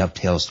it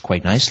dovetails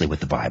quite nicely with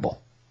the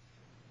Bible.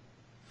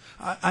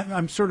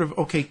 I'm sort of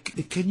okay.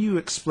 Can you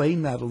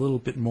explain that a little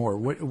bit more?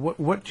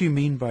 What do you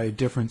mean by a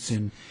difference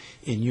in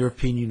your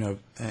opinion of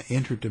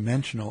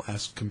interdimensional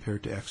as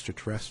compared to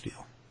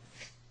extraterrestrial?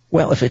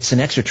 Well, if it's an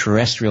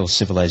extraterrestrial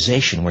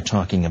civilization, we're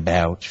talking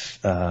about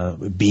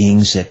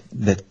beings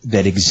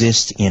that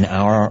exist on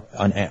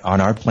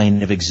our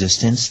plane of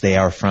existence. They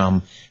are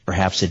from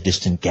perhaps a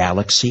distant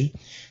galaxy.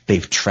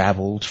 They've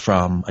traveled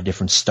from a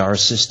different star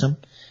system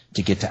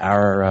to get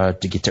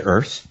to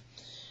Earth.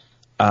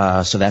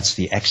 So that's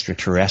the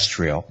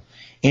extraterrestrial.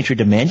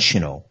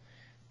 Interdimensional,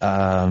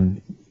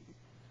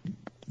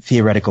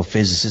 theoretical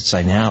physicists,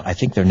 I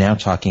think they're now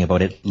talking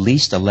about at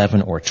least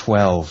 11 or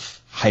 12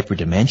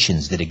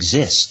 hyperdimensions that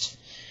exist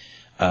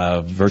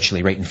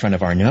virtually right in front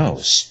of our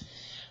nose.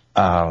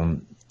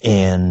 And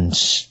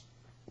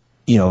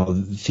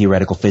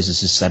theoretical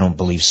physicists, I don't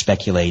believe,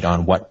 speculate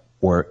on what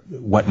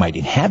might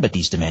inhabit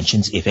these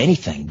dimensions, if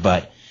anything.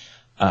 But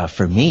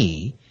for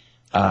me,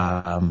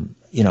 I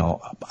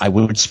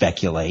would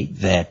speculate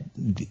that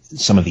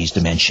some of these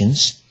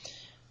dimensions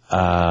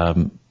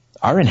are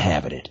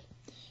inhabited.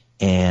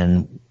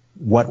 And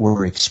what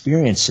we're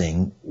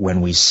experiencing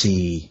when we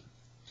see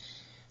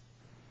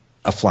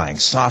a flying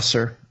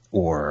saucer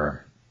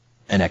or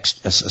a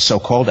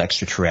so-called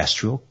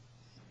extraterrestrial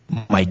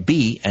might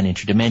be an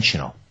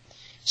interdimensional.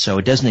 So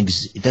it doesn't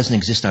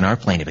exist on our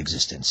plane of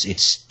existence.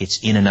 It's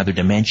in another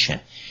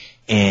dimension.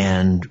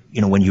 And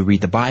when you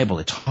read the Bible,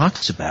 it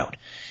talks about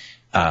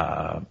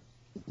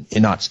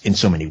not in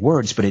so many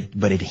words, but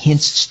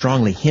it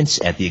strongly hints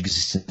at the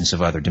existence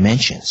of other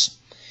dimensions.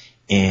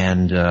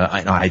 And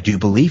I do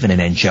believe in an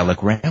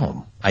angelic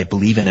realm. I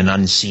believe in an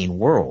unseen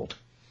world.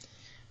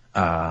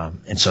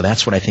 And so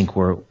that's what I think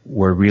we're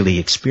really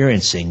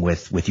experiencing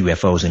with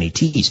UFOs and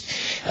ETs.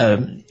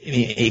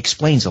 It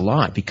explains a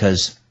lot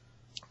because,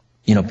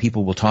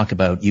 people will talk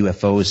about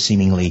UFOs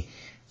seemingly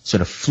sort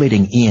of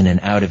flitting in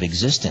and out of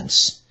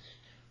existence.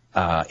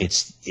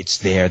 It's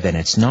there, then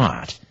it's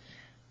not.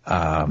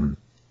 And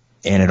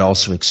it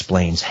also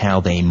explains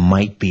how they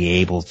might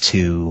be able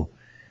to,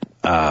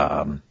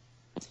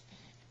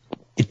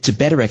 it's a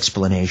better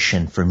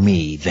explanation for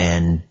me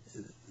than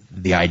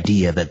the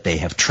idea that they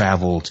have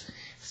traveled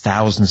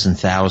thousands and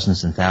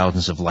thousands and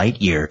thousands of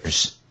light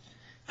years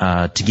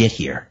to get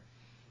here.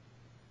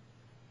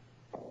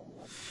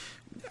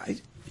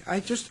 I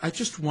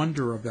just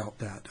wonder about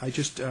that.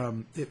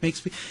 It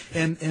makes me,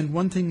 and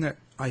one thing that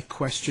I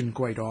question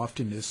quite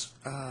often is,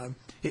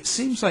 it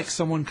seems like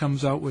someone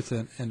comes out with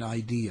an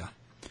idea.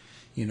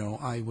 You know,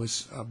 I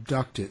was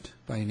abducted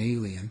by an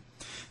alien,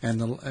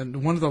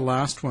 and one of the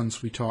last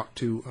ones we talked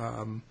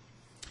to,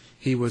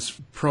 he was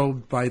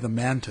probed by the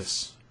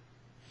mantis,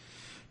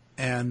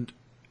 and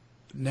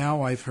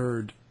now I've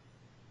heard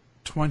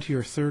 20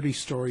 or 30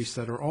 stories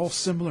that are all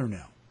similar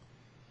now.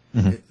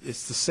 Mm-hmm.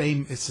 It's the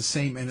same, and it's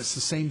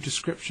the same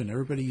description.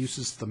 Everybody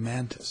uses the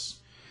mantis.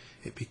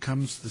 It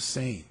becomes the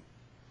same.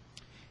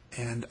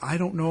 And I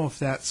don't know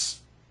if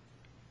it's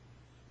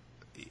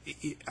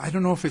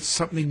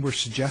something we're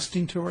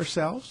suggesting to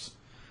ourselves,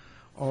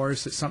 or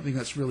is it something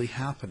that's really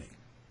happening?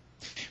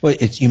 Well,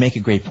 you make a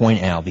great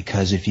point, Al,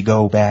 because if you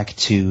go back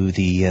to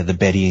the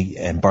Betty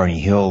and Barney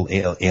Hill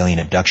alien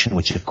abduction,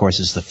 which of course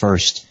is the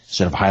first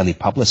sort of highly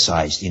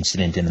publicized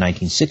incident in the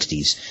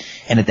 1960s,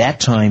 and at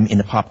that time in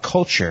the pop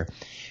culture,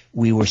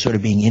 we were sort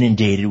of being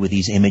inundated with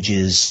these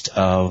images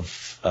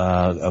of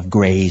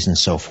grays and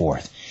so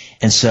forth,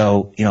 and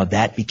so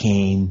that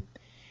became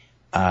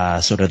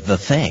sort of the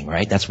thing,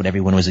 right? That's what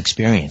everyone was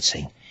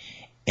experiencing,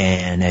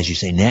 and as you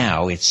say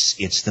now,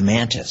 it's the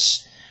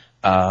mantis.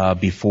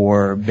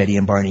 Before Betty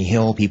and Barney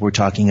Hill, people were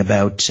talking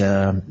about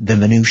the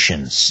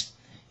Venusians,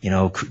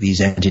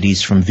 these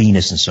entities from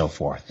Venus and so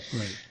forth.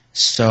 Right.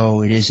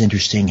 So it is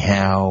interesting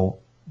how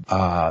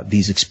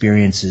these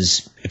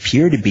experiences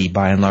appear to be,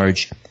 by and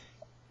large,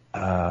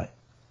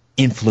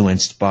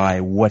 influenced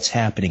by what's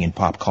happening in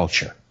pop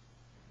culture.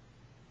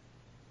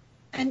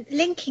 And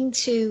linking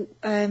to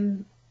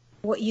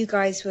what you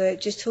guys were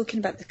just talking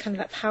about, the kind of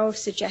that power of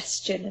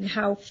suggestion, and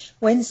how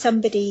when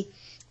somebody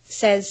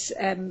says,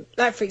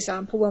 like for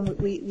example, when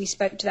we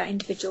spoke to that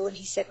individual and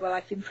he said, well,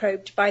 I've been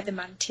probed by the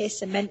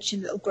mantis, and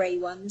mentioned little grey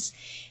ones,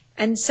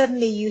 and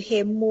suddenly you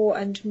hear more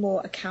and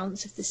more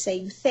accounts of the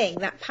same thing.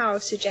 That power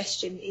of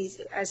suggestion is,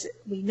 as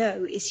we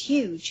know, is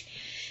huge.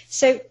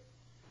 So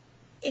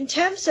in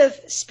terms of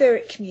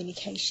spirit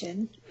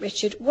communication,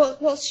 Richard,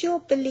 what's your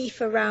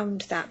belief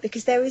around that?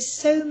 Because there is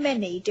so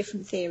many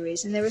different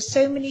theories, and there are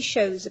so many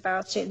shows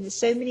about it, and there's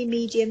so many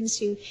mediums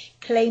who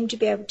claim to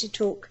be able to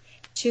talk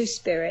to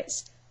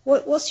spirits.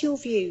 What's your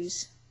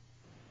views?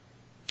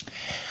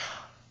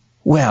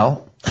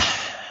 Well,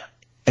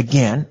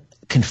 again,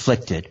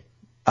 conflicted.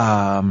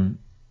 However,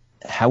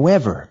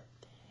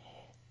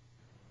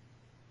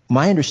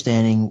 my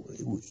understanding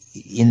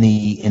in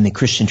the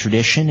Christian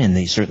tradition,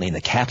 certainly in the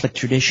Catholic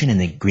tradition, in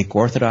the Greek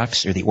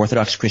Orthodox or the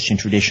Orthodox Christian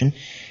tradition,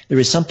 there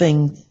is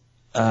something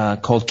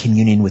called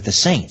communion with the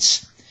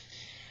saints,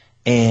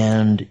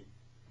 and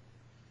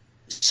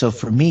so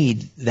for me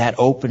that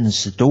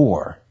opens the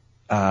door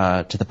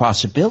to the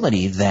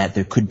possibility that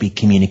there could be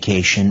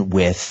communication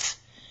with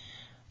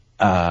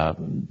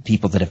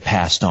people that have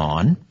passed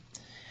on.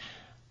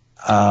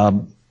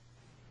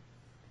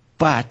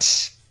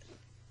 But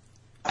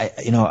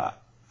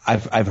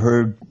I've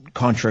heard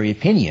contrary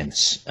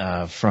opinions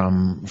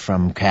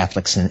from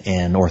Catholics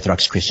and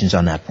Orthodox Christians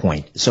on that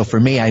point. So for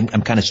me,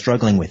 I'm kind of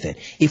struggling with it.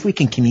 If we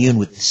can commune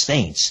with the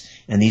saints,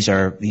 and these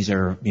are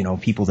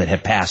people that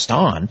have passed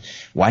on,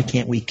 why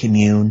can't we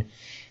commune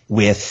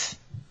with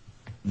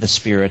the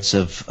spirits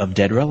of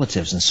dead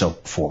relatives and so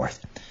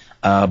forth?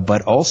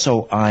 But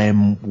also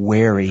I'm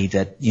wary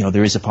that,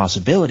 there is a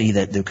possibility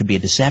that there could be a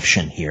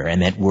deception here,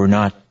 and that we're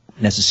not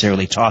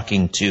necessarily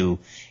talking to,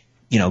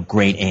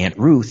 great Aunt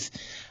Ruth.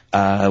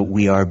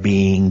 We are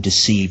being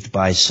deceived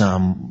by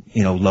some,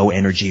 low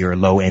energy or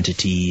low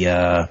entity,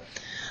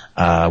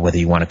 whether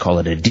you want to call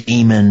it a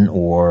demon,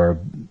 or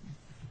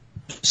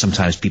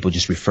sometimes people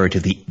just refer to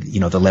the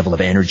level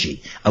of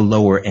energy, a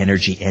lower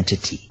energy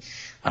entity.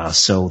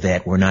 So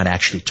that we're not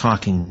actually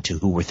talking to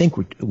who we think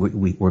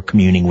we're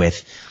communing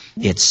with.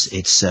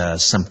 It's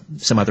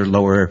some other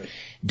lower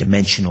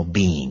dimensional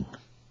being.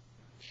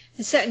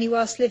 And certainly,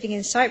 whilst living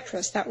in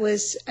Cyprus, that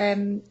was,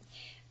 I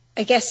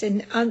guess,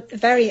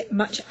 very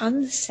much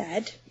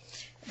unsaid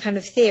kind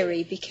of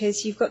theory,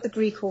 because you've got the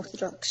Greek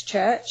Orthodox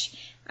Church,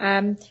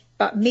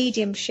 but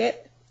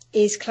mediumship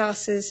is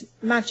classed as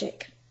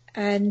magic,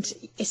 and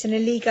it's an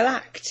illegal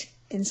act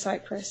in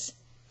Cyprus.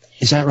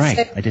 Is that right?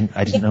 So, I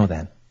didn't know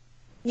that.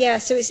 Yeah,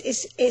 so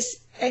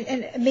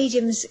and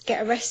mediums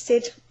get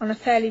arrested on a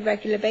fairly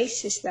regular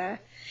basis there.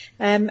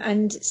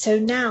 And so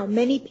now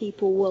many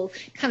people will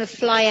kind of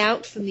fly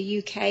out from the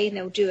UK, and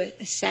they'll do a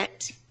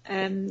set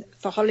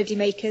for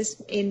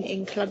holidaymakers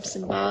in clubs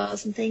and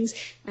bars and things,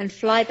 and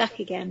fly back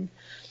again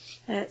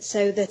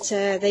so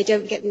that they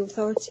don't get the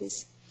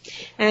authorities.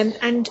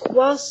 And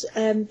whilst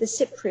the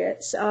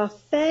Cypriots are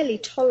fairly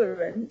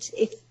tolerant,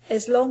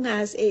 as long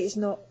as it is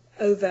not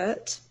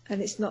overt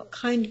and it's not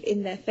kind of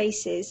in their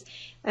faces,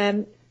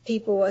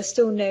 people are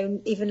still known,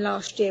 even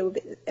last year, were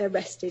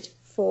arrested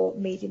for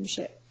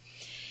mediumship.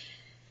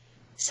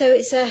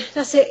 So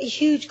that's a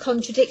huge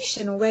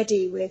contradiction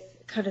already with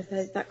kind of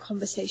that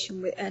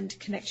conversation and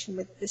connection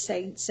with the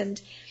saints,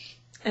 and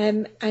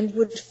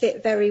would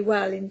fit very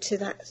well into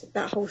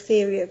that whole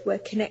theory of we're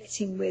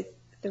connecting with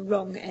the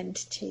wrong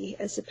entity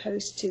as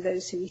opposed to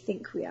those who we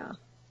think we are.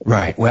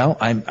 Right. Well,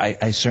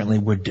 I certainly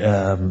would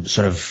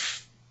sort of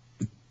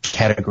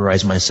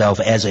categorize myself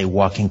as a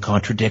walking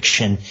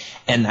contradiction,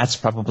 and that's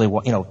probably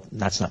what,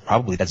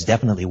 that's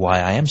definitely why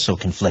I am so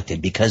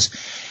conflicted, because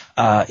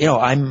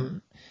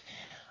I'm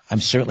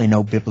certainly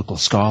no biblical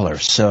scholar,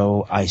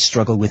 so I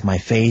struggle with my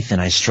faith,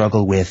 and I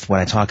struggle with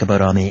what I talk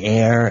about on the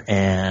air,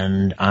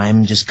 and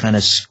I'm just kind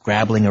of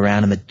scrabbling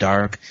around in the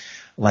dark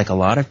like a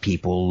lot of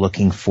people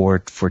looking for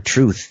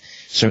truth.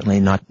 Certainly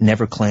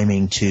never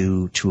claiming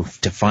to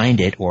find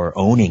it or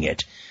owning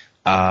it,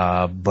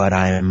 but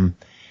I'm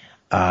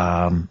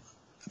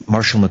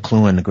Marshall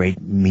McLuhan, the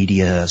great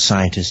media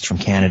scientist from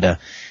Canada,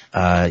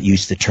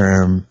 used the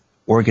term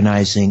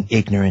organizing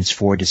ignorance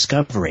for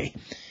discovery.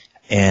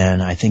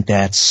 And I think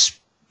that's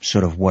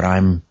sort of what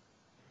I'm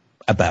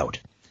about.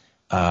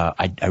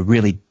 I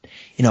really,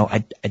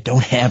 I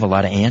don't have a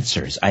lot of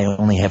answers. I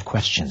only have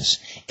questions.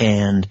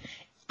 And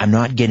I'm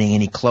not getting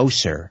any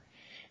closer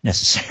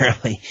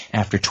necessarily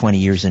after 20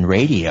 years in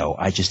radio.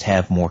 I just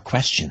have more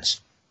questions.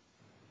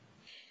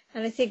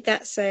 And I think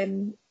that's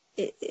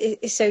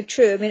it's so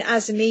true. I mean,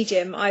 as a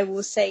medium, I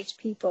will say to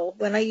people,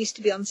 when I used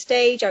to be on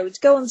stage, I would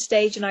go on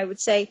stage and I would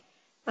say,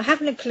 I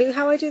haven't a clue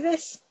how I do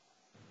this.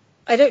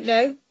 I don't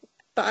know,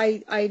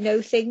 but I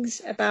know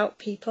things about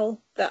people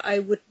that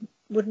I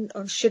wouldn't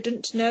or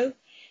shouldn't know.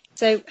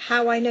 So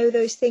how I know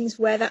those things,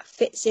 where that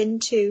fits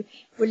into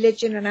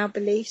religion and our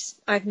beliefs,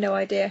 I have no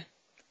idea.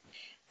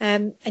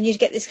 And you'd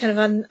get this kind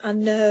of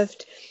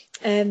unnerved,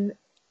 so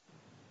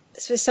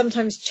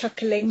sometimes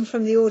chuckling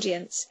from the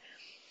audience.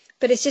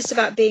 But it's just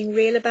about being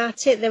real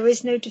about it. There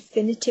is no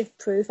definitive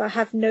proof. I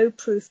have no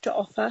proof to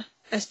offer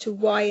as to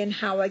why and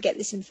how I get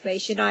this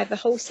information. I have a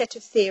whole set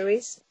of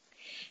theories.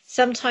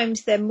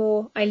 Sometimes I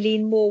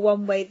lean more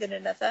one way than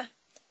another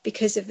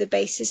because of the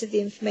basis of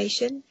the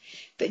information.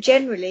 But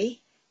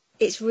generally,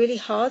 it's really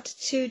hard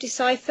to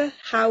decipher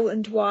how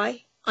and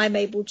why I'm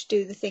able to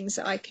do the things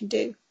that I can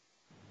do.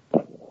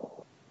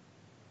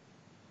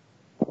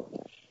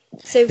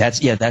 So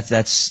that's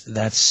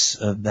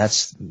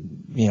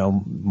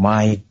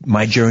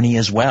my journey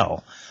as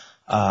well.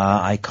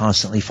 I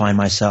constantly find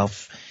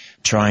myself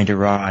trying to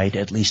ride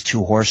at least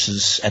two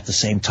horses at the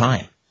same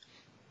time.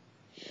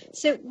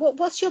 So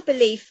what's your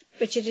belief,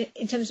 Richard,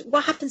 in terms of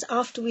what happens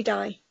after we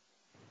die?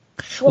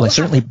 What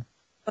happens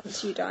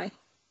once you die?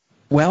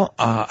 Well,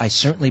 I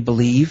certainly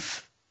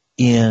believe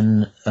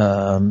in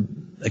a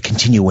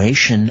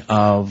continuation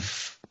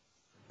of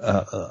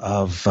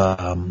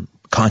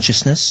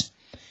consciousness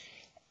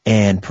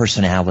and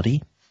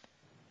personality.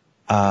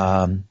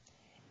 My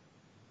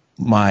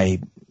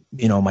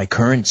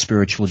current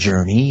spiritual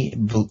journey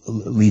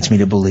leads me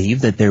to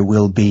believe that there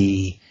will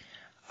be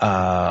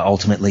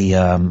ultimately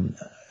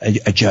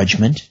a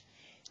judgment,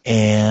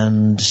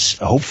 and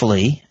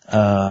hopefully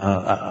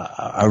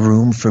a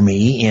room for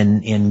me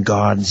in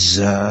God's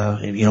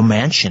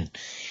mansion.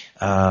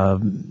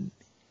 But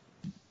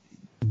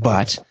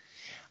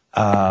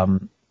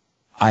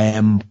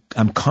I'm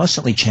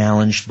constantly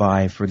challenged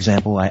by, for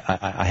example,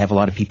 I have a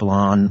lot of people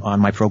on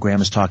my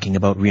programs talking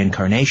about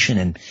reincarnation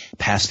and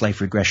past life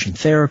regression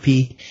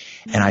therapy,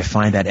 and I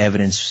find that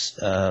evidence,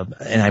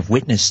 and I've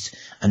witnessed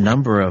a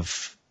number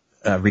of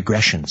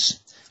regressions.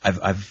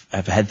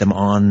 I've had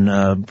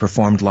them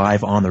performed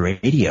live on the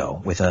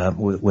radio with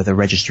a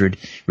registered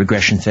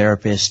regression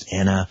therapist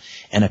and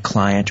a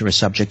client or a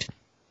subject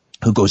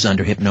who goes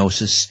under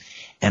hypnosis,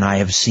 and I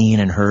have seen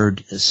and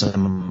heard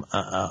some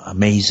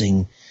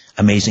amazing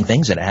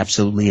things that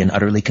absolutely and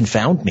utterly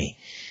confound me,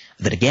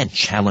 that again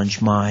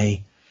challenge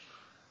my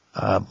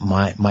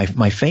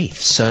faith.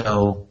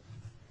 So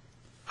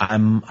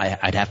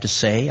I'd have to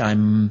say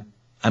I'm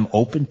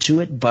open to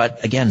it,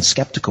 but again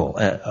skeptical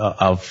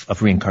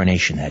of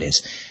reincarnation. That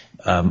is,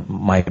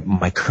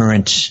 my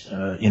current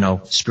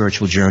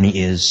spiritual journey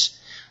is,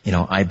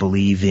 I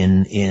believe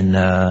in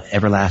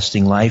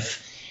everlasting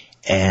life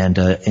and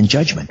in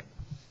judgment.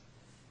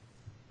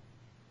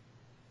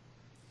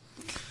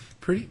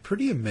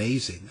 Pretty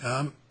amazing.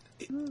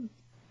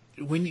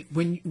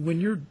 When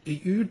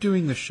you're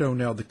doing the show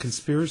now, the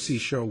Conspiracy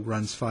Show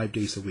runs 5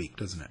 days a week,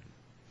 doesn't it?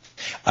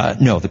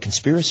 No, the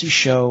Conspiracy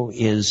Show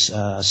is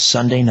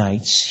Sunday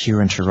nights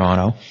here in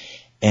Toronto,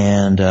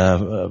 and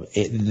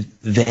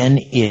then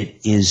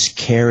it is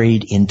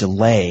carried in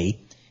delay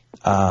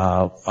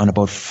on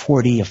about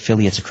 40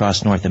 affiliates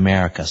across North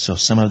America. So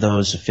some of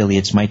those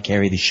affiliates might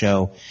carry the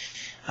show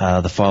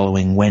the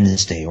following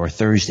Wednesday or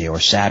Thursday or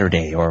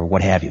Saturday or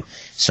what have you.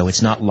 So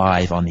it's not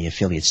live on the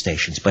affiliate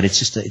stations, but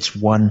it's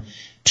 1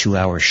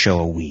 2-hour show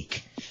a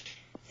week.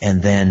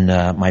 And then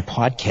my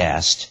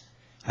podcast,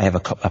 I have a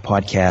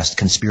podcast,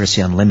 Conspiracy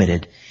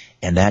Unlimited,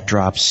 and that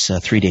drops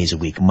 3 days a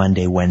week,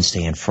 Monday,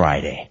 Wednesday, and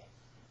Friday.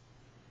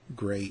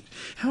 Great.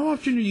 How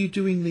often are you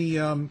doing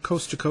the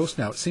Coast to Coast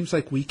now? It seems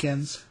like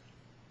weekends.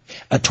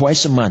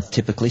 Twice a month,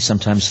 typically,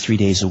 sometimes 3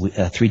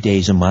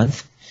 days a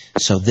month.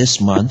 So this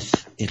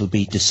month, it'll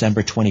be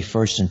December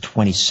 21st and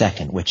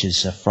 22nd, which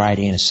is a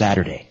Friday and a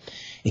Saturday.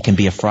 It can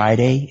be a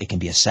Friday, it can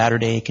be a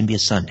Saturday, it can be a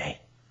Sunday.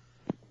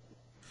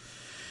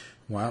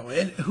 Wow.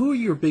 And who are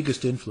your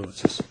biggest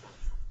influences?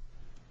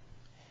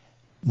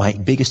 My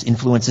biggest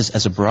influences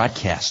as a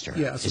broadcaster.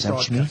 Yeah, as Is a that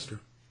what you mean? broadcaster.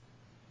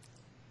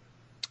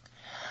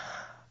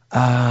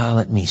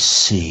 Let me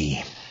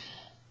see.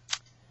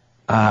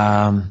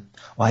 Well,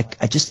 I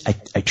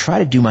try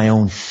to do my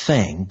own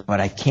thing, but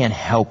I can't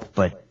help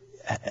but,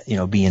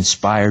 be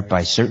inspired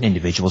by certain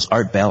individuals.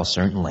 Art Bell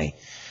certainly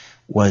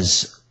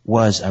was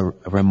a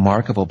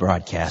remarkable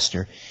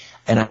broadcaster,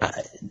 and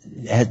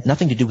it had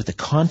nothing to do with the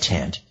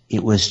content.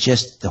 It was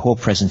just the whole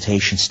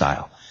presentation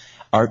style.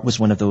 Art was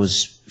one of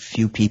those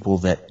few people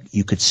that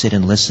you could sit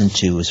and listen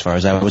to, as far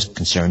as I was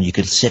concerned. You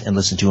could sit and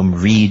listen to him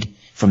read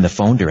from the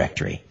phone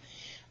directory.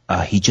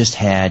 He just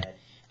had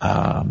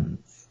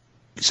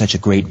such a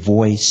great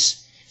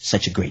voice,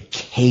 such a great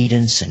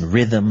cadence and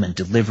rhythm and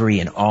delivery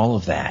and all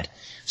of that.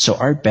 So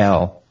Art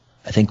Bell,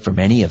 I think for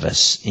many of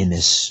us in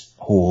this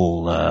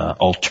whole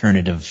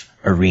alternative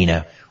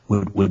arena,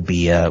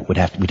 we'd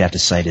have to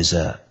cite as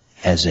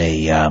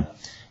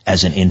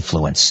an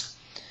influence.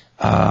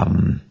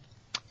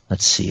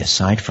 Let's see.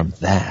 Aside from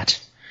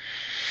that,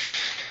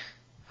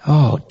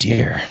 oh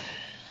dear.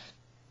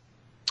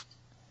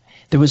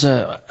 There was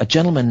a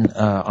gentleman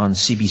on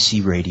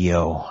CBC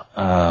radio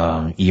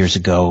years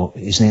ago.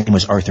 His name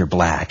was Arthur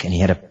Black, and he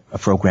had a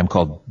program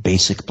called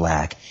Basic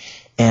Black.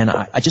 And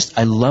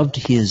I loved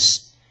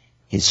his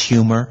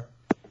humor,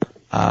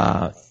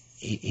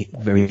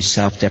 very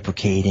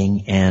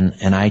self-deprecating,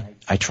 and I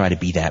try to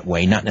be that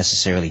way. Not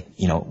necessarily,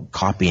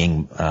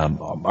 copying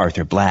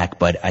Arthur Black,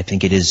 but I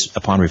think it is,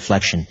 upon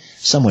reflection,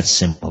 somewhat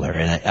similar.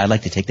 And I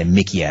like to take the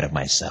mickey out of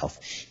myself.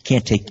 You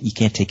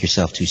can't take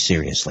yourself too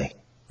seriously.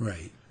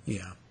 Right.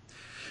 Yeah.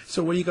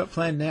 So what do you got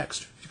planned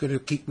next? You going to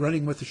keep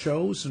running with the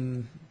shows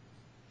and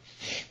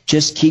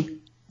just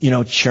keep,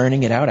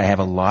 churning it out. I have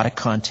a lot of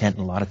content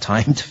and a lot of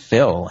time to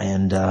fill,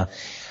 and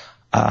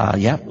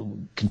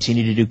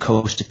continue to do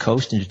coast to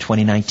coast into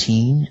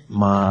 2019.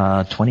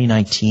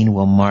 2019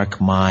 will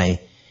mark my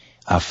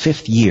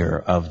fifth year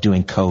of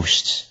doing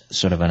coast,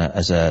 sort of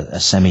as a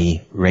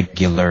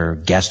semi-regular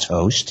guest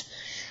host,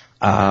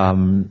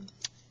 and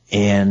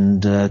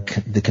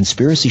the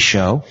Conspiracy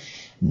Show.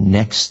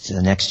 Next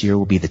year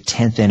will be the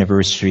 10th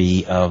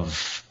anniversary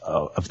of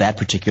that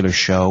particular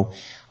show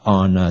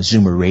on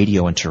Zoomer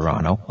Radio in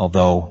Toronto.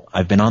 Although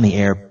I've been on the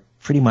air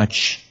pretty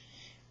much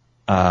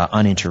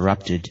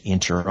uninterrupted in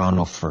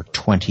Toronto for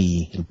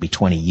 20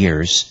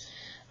 years,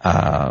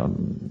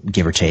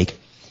 give or take.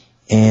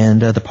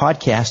 And the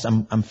podcast,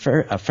 I'm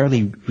a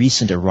fairly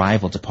recent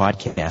arrival to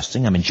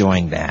podcasting. I'm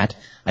enjoying that.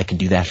 I can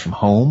do that from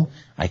home.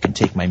 I can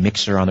take my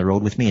mixer on the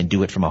road with me and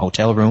do it from a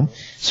hotel room.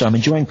 So I'm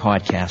enjoying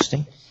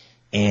podcasting.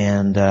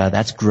 And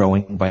that's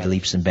growing by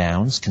leaps and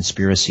bounds,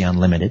 Conspiracy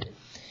Unlimited.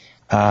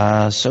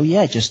 Just,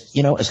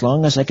 as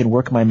long as I can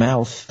work my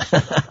mouth,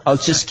 I'll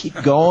just keep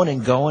going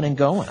and going and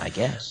going, I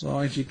guess. As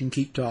long as you can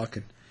keep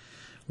talking.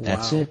 Wow.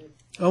 That's it.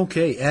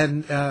 Okay,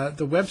 and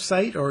the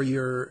website or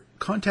your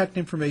contact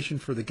information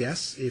for the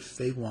guests, if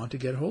they want to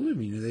get a hold of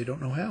you, they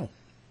don't know how.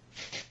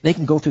 They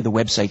can go through the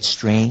website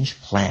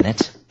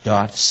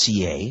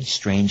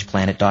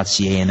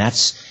strangeplanet.ca, and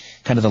that's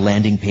kind of the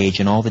landing page,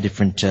 and all the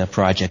different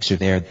projects are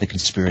there. The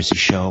Conspiracy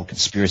Show,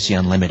 Conspiracy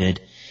Unlimited,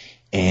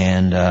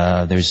 and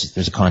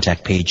there's a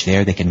contact page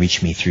there. They can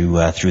reach me through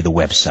the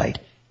website.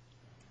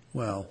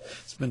 Well,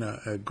 it's been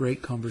a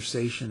great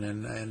conversation,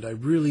 and I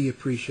really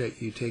appreciate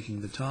you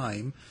taking the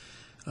time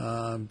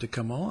to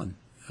come on.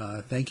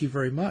 Thank you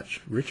very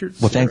much, Richard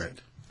Syrett.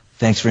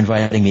 Thanks for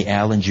inviting me,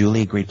 Al and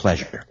Julie. Great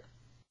pleasure.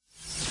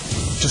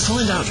 To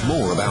find out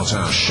more about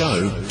our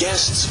show,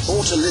 guests,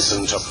 or to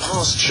listen to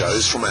past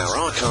shows from our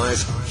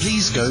archive,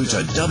 please go to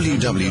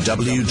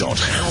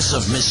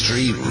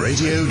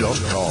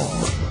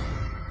www.houseofmysteryradio.com.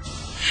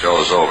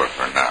 Show's over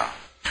for now.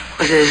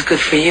 Was it as good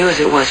for you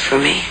as it was for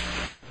me?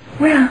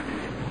 Well,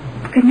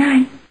 good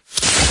night.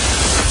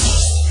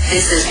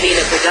 This has been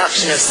a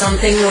production of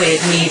Something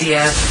Weird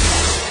Media.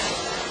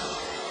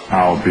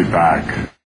 I'll be back.